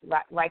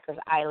Rikers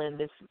Island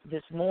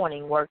this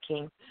morning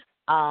working,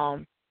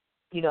 to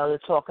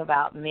talk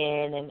about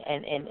men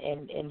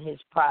and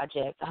his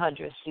project,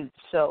 100 Suits.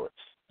 So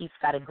he's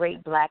got a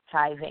great black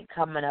tie event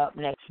coming up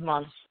next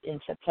month in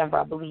September,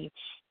 I believe.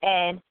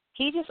 And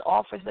he just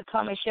offers to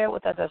come and share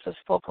with us as a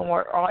spoken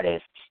word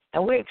artist.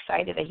 And we're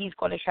excited that he's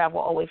going to travel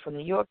all the way from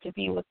New York to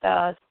be with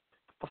us.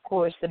 Of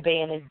course, the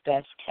band is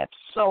Best Kept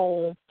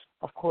Soul.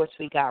 Of course,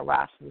 we got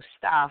Ross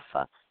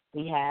Mustafa.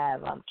 We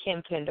have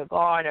Kim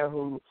Pendergarner,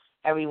 who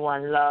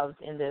everyone loves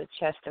in the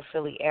Chester,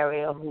 Philly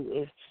area, who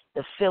is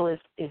Phyllis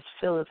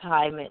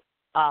Hyman.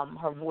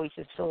 Her voice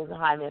is Phyllis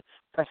Hyman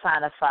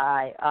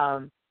personified.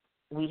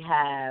 We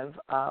have,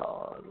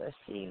 let's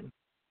see,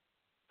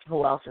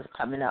 who else is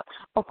coming up?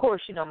 Of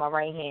course, my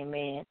right-hand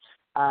man,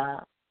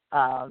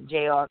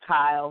 J.R.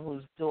 Kyle,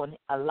 who's doing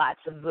lots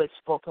of good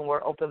spoken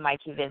word open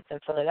mic events in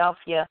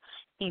Philadelphia.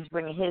 He's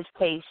bringing his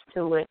taste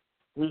to it.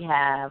 We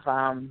have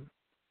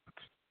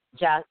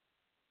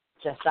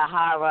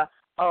Sahara.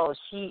 Oh,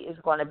 she is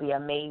going to be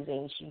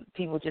amazing.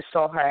 People just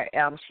saw her.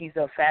 She's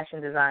a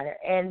fashion designer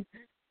and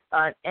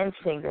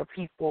singer.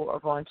 People are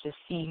going to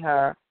see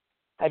her.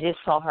 I just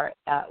saw her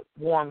at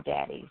Warm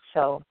Daddy.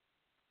 So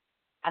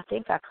I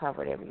think I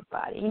covered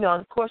everybody.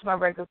 Of course, my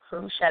regular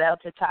crew. Shout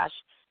out to Tasha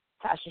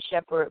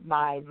Shepard,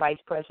 my vice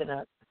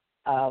president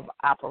of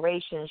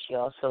operations. She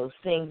also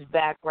sings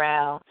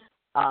background.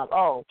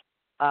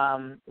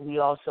 We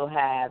also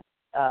have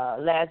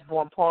Last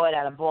Born Poet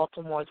out of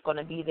Baltimore is going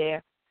to be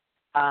there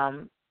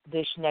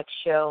this next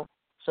show.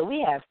 So we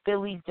have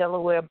Philly,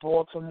 Delaware,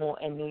 Baltimore,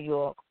 and New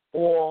York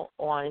all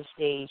on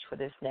stage for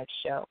this next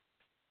show.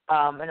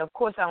 And, of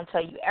course, I don't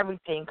tell you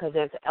everything because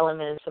there's an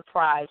element of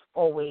surprise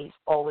always,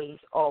 always,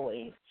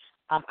 always.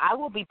 I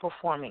will be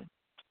performing.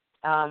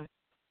 I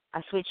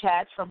switch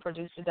hats from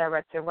producer,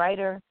 director,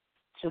 writer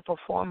to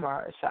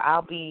performer. So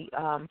I'll be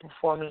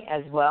performing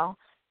as well.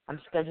 I'm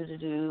scheduled to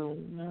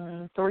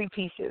do 3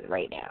 pieces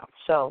right now.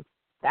 So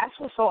that's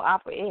what Soul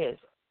Opera is,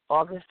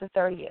 August the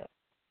 30th.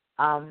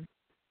 I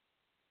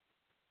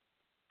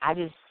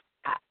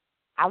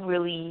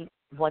really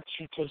want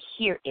you to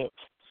hear it,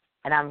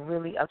 and I'm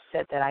really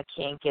upset that I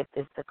can't get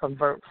this to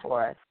convert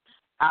for us.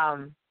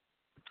 I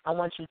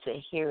want you to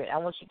hear it. I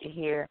want you to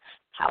hear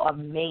how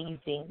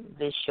amazing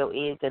this show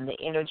is and the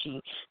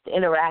energy, the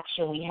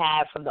interaction we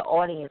have from the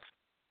audience.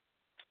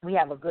 We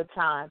have a good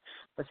time.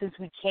 But since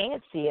we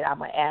can't see it, I'm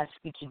going to ask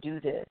you to do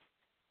this.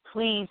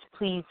 Please,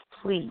 please,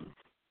 please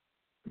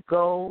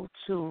go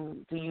to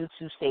the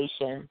YouTube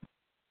station,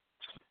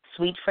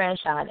 Sweet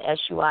Franchon,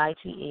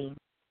 SUITE,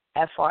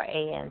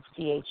 FRANCHON.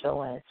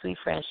 Sweet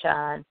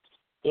Franchon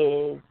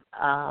is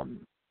the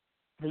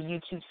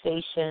YouTube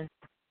station.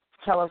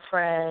 Tell a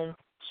friend,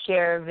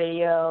 share a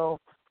video,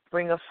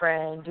 bring a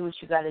friend, do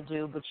what you got to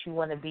do, but you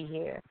want to be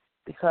here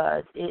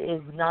because it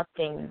is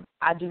nothing,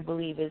 I do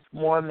believe, is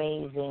more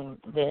amazing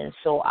than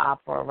soul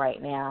opera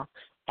right now,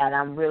 and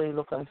I'm really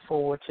looking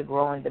forward to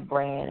growing the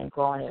brand and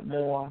growing it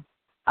more.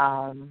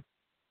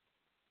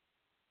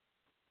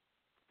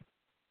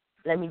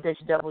 Let me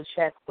just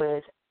double-check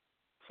see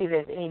if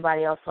there's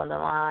anybody else on the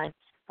line.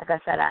 Like I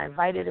said, I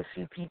invited a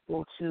few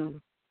people to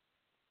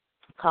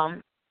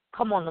come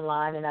on the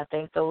line, and I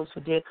thank those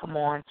who did come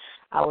on.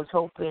 I was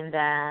hoping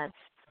that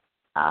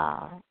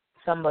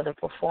some of the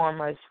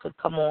performers could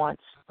come on.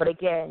 But,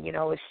 again,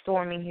 it's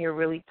storming here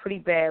really pretty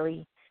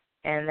badly,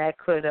 and that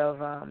could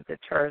have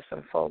deterred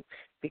some folks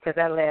because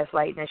that last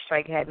lightning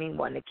strike had me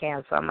wanting to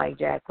cancel. I'm like,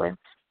 Jacqueline,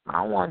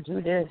 I don't want to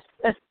do this.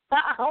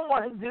 I don't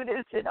want to do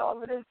this and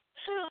all of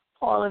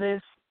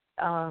this,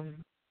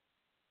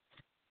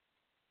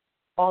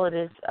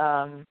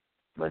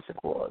 what's it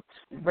called,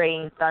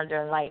 rain,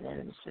 thunder, and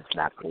lightning. It's just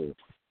not cool.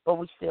 But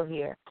we're still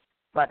here.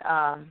 But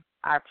I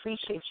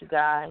appreciate you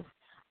guys.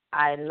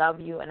 I love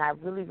you, and I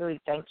really, really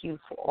thank you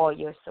for all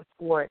your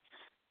support.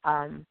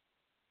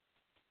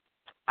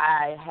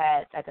 I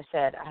had, like I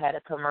said, I had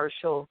a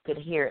commercial, could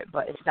hear it,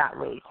 but it's not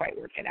really quite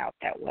working out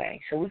that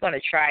way. So we're going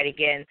to try it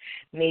again.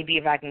 Maybe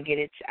if I can get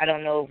it, I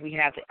don't know if we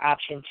have the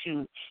option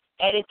to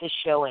edit the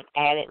show and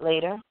add it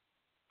later,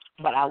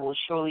 but I will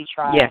surely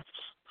try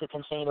to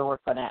continue to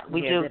work on that.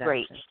 We do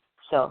great. Option.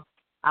 So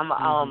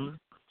I'm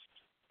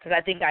because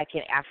I think I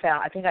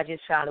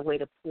just found a way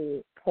to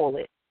pull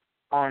it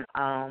on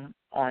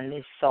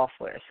this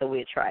software. So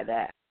we'll try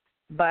that.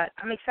 But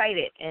I'm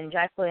excited, and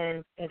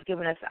Jacqueline has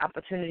given us the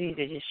opportunity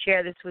to just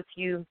share this with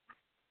you.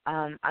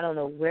 I don't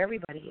know where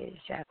everybody is,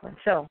 Jacqueline.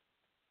 So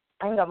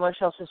I ain't got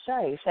much else to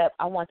say except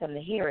I want them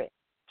to hear it.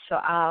 So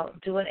I'll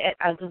do it.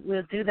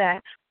 We'll do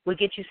that. We'll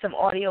get you some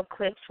audio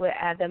clips. We'll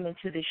add them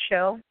into the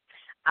show.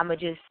 I'ma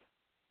just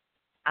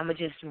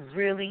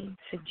really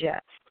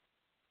suggest.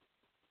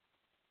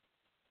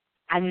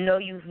 I know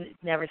you've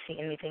never seen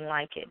anything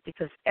like it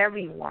because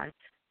everyone,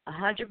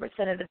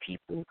 100% of the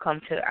people who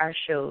come to our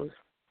shows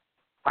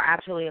are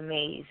absolutely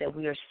amazed that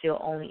we are still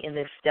only in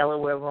this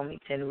Delaware,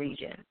 Wilmington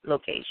region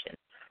location.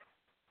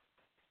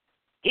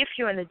 If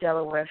you're in the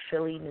Delaware,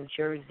 Philly, New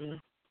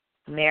Jersey,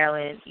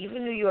 Maryland,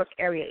 even New York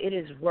area, it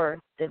is worth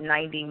the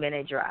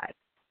 90-minute drive.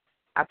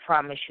 I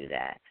promise you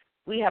that.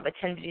 We have a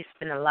tendency to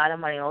spend a lot of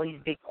money on all these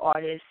big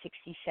artists,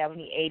 $60,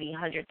 $70,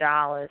 $80,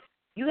 $100.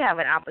 You have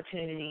an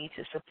opportunity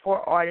to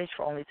support artists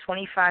for only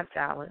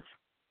 $25.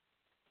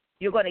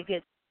 You're going to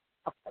get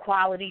a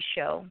quality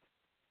show,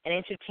 an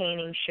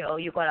entertaining show.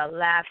 You're going to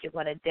laugh. You're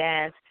going to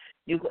dance.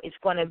 It's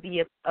going to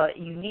be a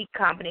unique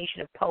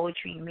combination of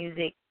poetry,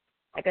 music.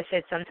 Like I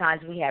said,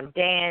 sometimes we have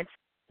dance.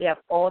 We have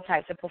all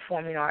types of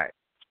performing art.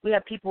 We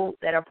have people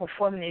that are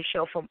performing this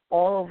show from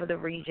all over the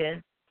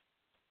region.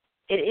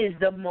 It is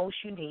the most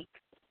unique,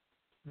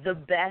 the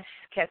best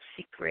kept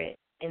secret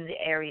in the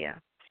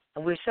area.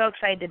 And we're so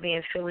excited to be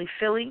in Philly.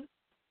 Philly,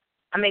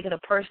 I'm making a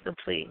personal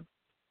plea.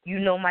 You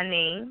know my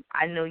name.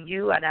 I know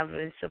you, and I've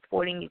been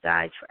supporting you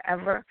guys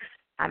forever.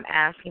 I'm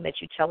asking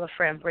that you tell a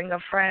friend, bring a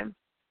friend.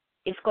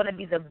 It's going to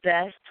be the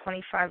best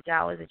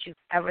 $25 that you've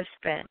ever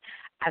spent.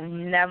 I've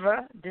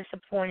never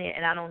disappointed,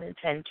 and I don't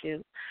intend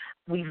to.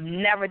 We've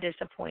never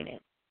disappointed.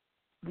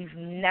 We've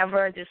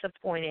never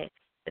disappointed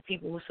the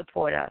people who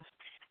support us.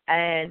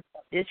 And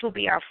this will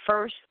be our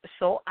first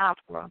soul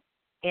opera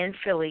in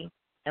Philly,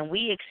 and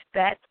we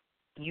expect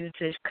you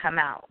to come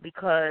out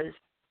because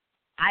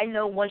I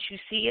know once you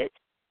see it,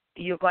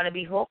 you're going to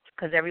be hooked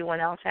because everyone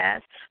else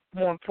has.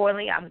 More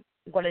importantly, I'm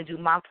going to do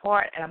my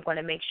part, and I'm going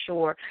to make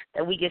sure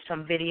that we get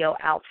some video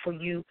out for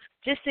you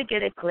just to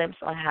get a glimpse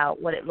on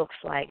what it looks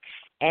like.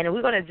 And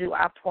we're going to do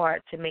our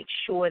part to make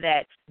sure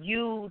that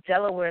you,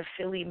 Delaware,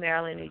 Philly,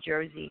 Maryland, New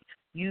Jersey,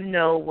 you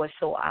know what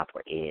soul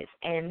opera is.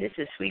 And this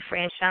is Sweet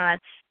Franchon,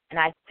 and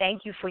I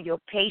thank you for your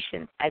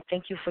patience. I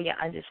thank you for your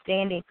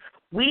understanding.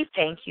 We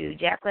thank you.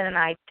 Jacqueline and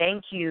I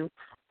thank you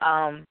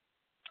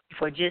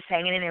for just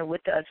hanging in there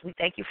with us. We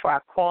thank you for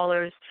our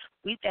callers.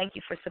 We thank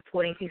you for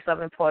supporting Peace, Love,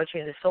 and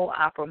Poetry and the soul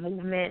opera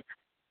movement.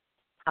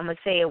 I'm going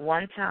to say it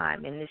one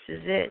time, and this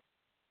is it.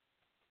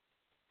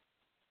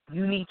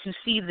 You need to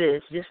see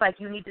this. Just like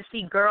you need to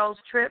see Girls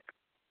Trip,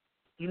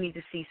 you need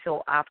to see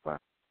soul opera,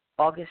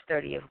 August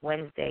 30th,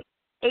 Wednesday,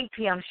 8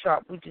 p.m.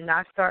 sharp. We do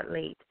not start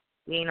late.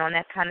 We ain't on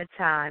that kind of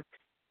time.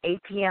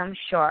 8 p.m.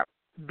 sharp.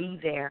 Be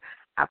there.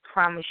 I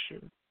promise you.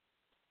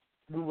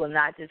 We will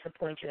not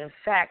disappoint you. In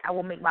fact, I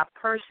will make my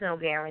personal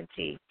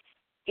guarantee.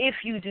 If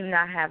you do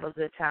not have a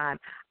good time,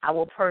 I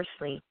will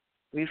personally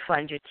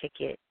refund your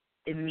ticket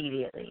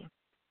immediately.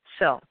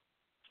 So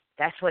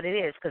that's what it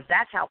is, because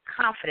that's how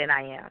confident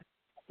I am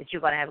that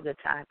you're going to have a good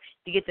time.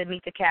 You get to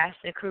meet the cast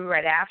and crew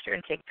right after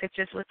and take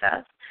pictures with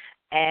us,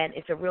 and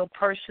it's a real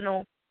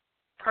personal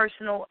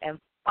and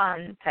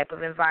fun type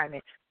of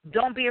environment.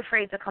 Don't be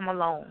afraid to come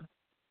alone.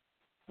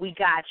 We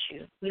got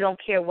you. We don't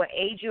care what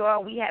age you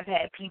are. We have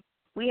had people.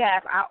 We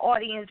have our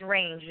audience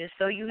range, just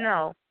so you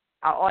know,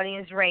 our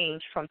audience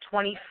range from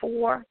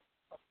 24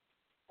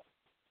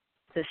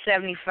 to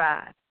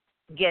 75.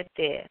 Get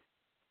there.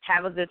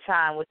 Have a good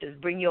time with us.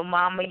 Bring your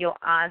mama, your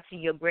auntie,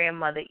 your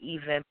grandmother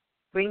even.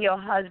 Bring your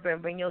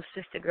husband, bring your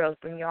sister girls,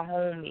 bring your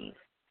homies.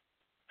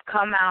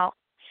 Come out,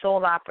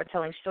 soul opera,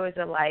 telling stories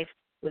of life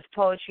with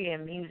poetry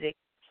and music.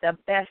 It's the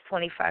best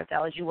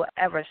 $25 you will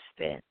ever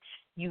spend.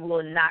 You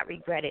will not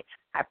regret it.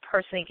 I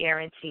personally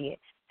guarantee it.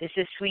 This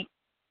is Sweet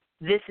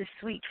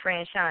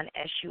Franchon,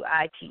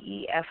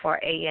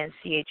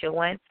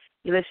 SuiteFranchon.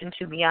 You listen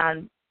to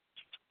Beyond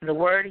the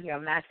Word here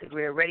on Master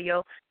Greer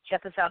Radio.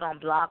 Check us out on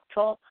Blog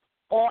Talk.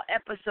 All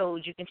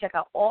episodes, you can check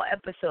out all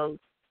episodes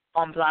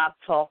on Blog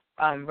Talk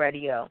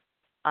Radio.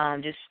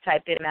 Just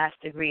type in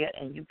Master Greer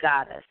and you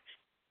got us.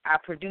 Our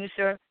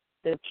producer,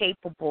 the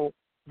capable,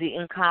 the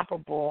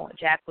incomparable,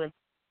 Jacqueline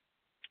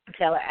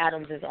Taylor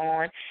Adams is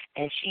on,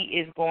 and she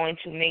is going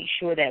to make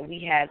sure that we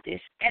have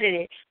this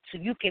edited so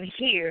you can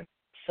hear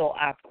soul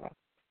opera.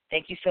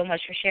 Thank you so much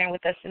for sharing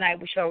with us tonight.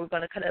 We're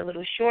going to cut it a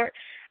little short,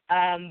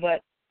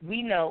 but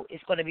we know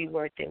it's going to be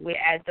worth it. We'll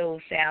add those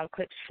sound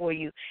clips for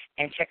you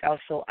and check out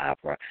Soul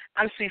Opera.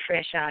 I'm Sweet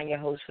Franchon, your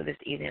host for this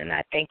evening, and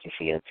I thank you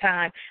for your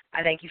time.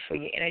 I thank you for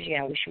your energy,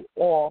 and I wish you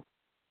all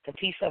the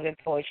peace, love, and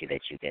poetry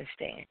that you can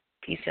stand.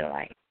 Peace and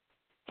light.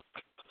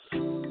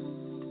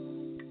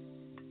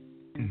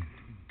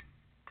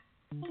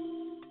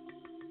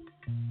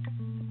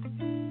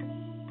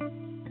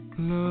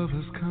 Love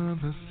is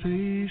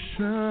conversation.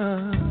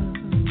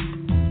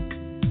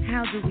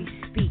 How do we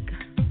speak,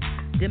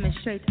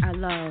 demonstrate our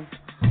love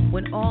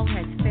when all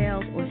has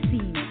failed or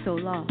seemed so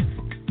lost?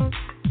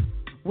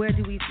 Where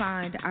do we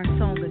find our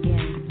song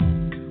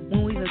again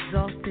when we've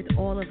exhausted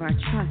all of our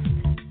trust?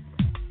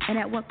 And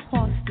at what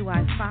cost do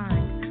I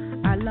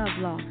find our love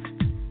lost?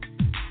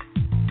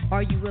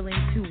 Are you willing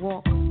to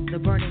walk the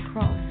burning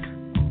cross?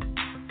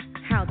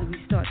 How do we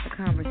start the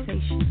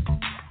conversation?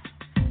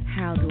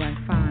 How do I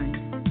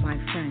find my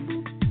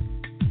friend?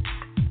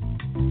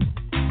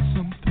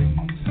 Some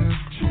things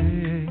have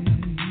changed.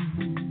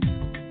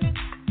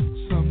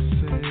 Some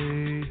say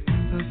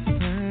the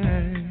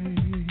same.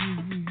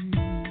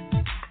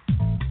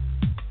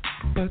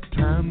 But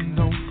time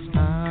don't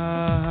stop.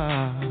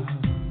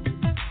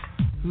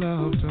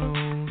 Love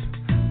don't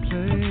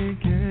play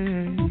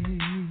games.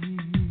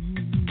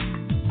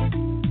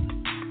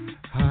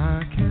 I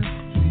can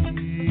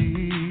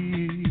see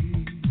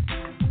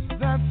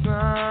that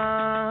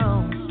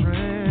sounds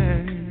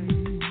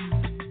strange,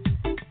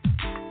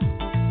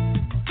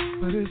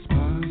 but it's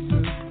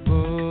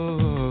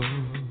possible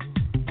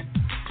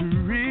to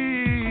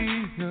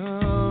rearrange.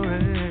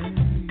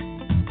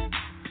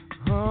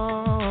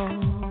 Oh.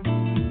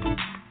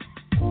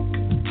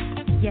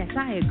 Yes,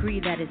 I agree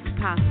that it's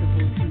possible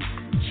to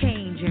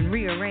change and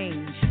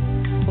rearrange,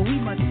 but we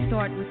must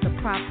start with the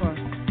proper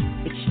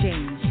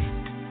exchange.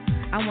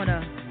 I want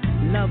to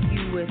love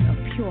you with a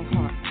pure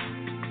heart,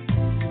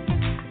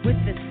 with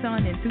the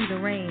sun and through the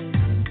rain,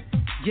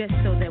 just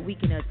so that we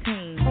can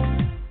attain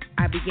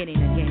our beginning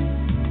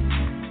again.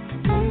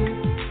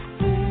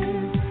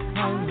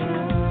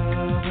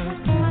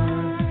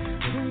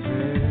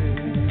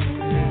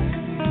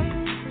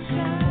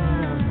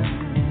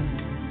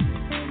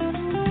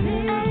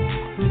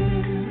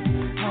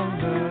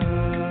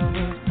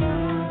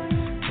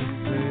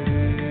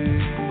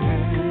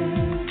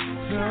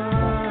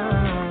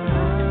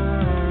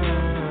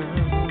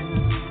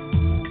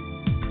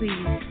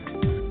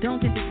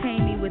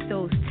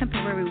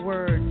 Temporary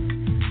words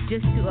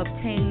just to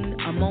obtain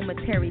a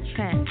momentary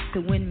chance to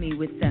win me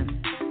with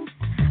them.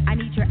 I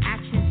need your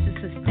actions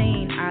to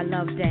sustain our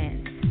love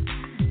dance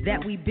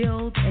that we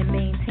build and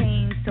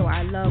maintain so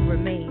our love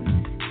remains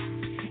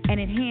and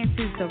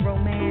enhances the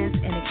romance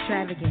and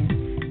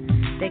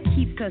extravagance that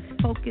keeps us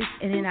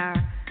focused and in our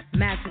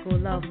magical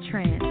love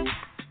trance.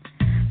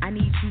 I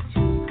need you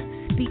to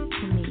speak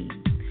to me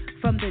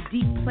from the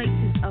deep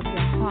places of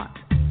your heart.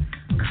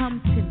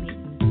 Come to me,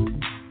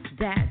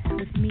 dance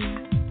with me,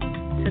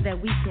 so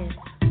that we can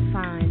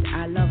find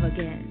our love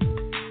again.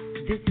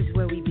 This is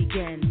where we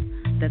begin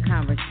the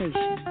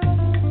conversation.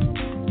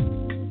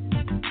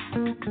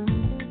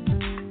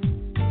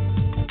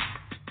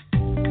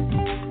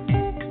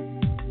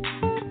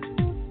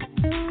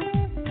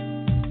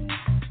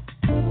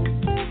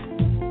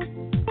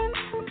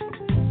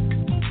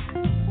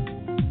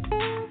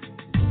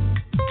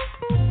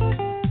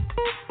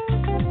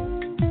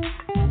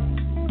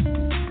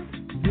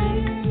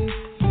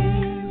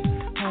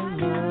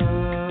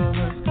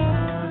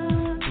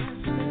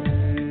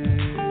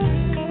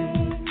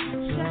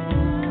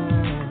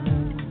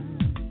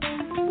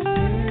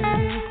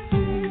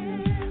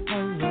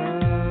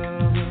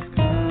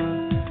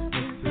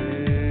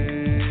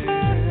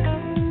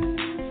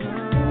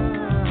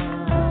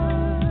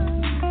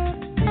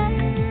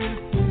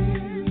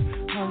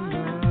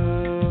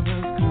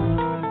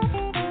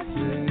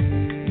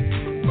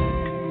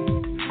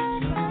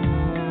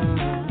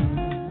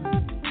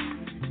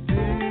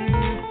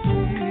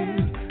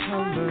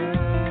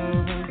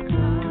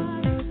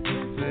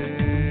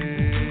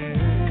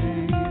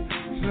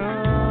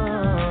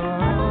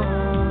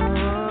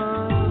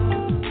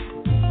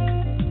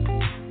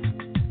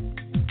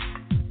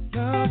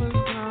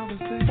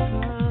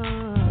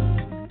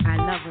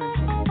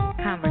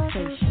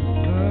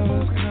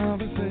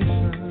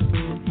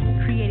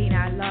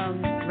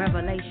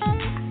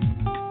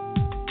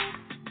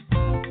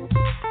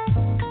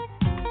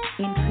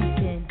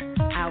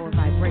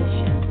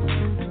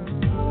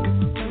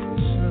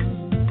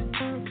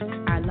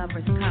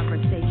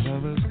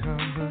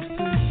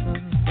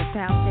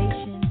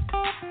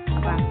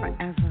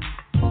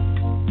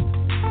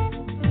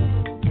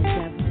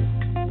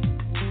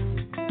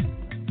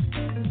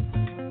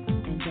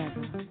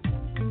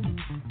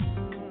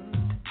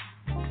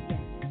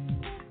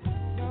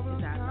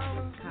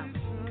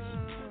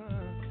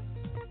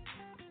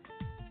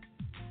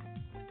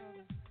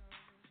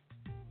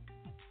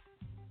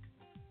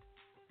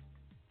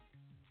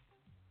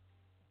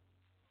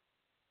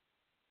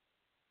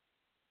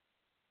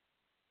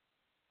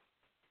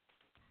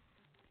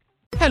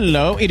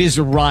 Hello, it is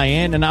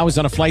Ryan, and I was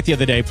on a flight the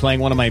other day playing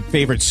one of my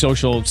favorite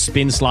social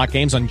spin slot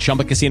games on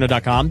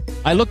ChumbaCasino.com.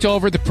 I looked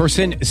over at the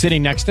person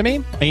sitting next to me,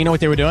 and you know what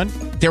they were doing?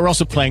 They were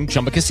also playing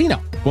Chumba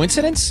Casino.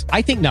 Coincidence?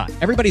 I think not.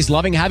 Everybody's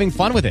loving having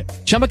fun with it.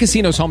 Chumba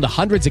Casino is home to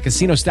hundreds of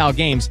casino-style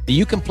games that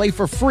you can play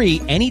for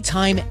free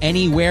anytime,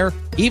 anywhere,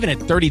 even at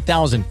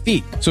 30,000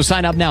 feet. So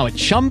sign up now at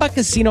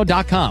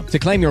ChumbaCasino.com to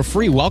claim your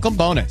free welcome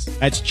bonus.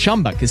 That's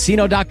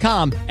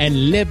ChumbaCasino.com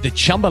and live the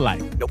Chumba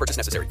life. No purchase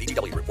necessary.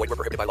 VGW. Void where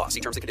prohibited by law.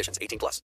 See terms and conditions. 18+.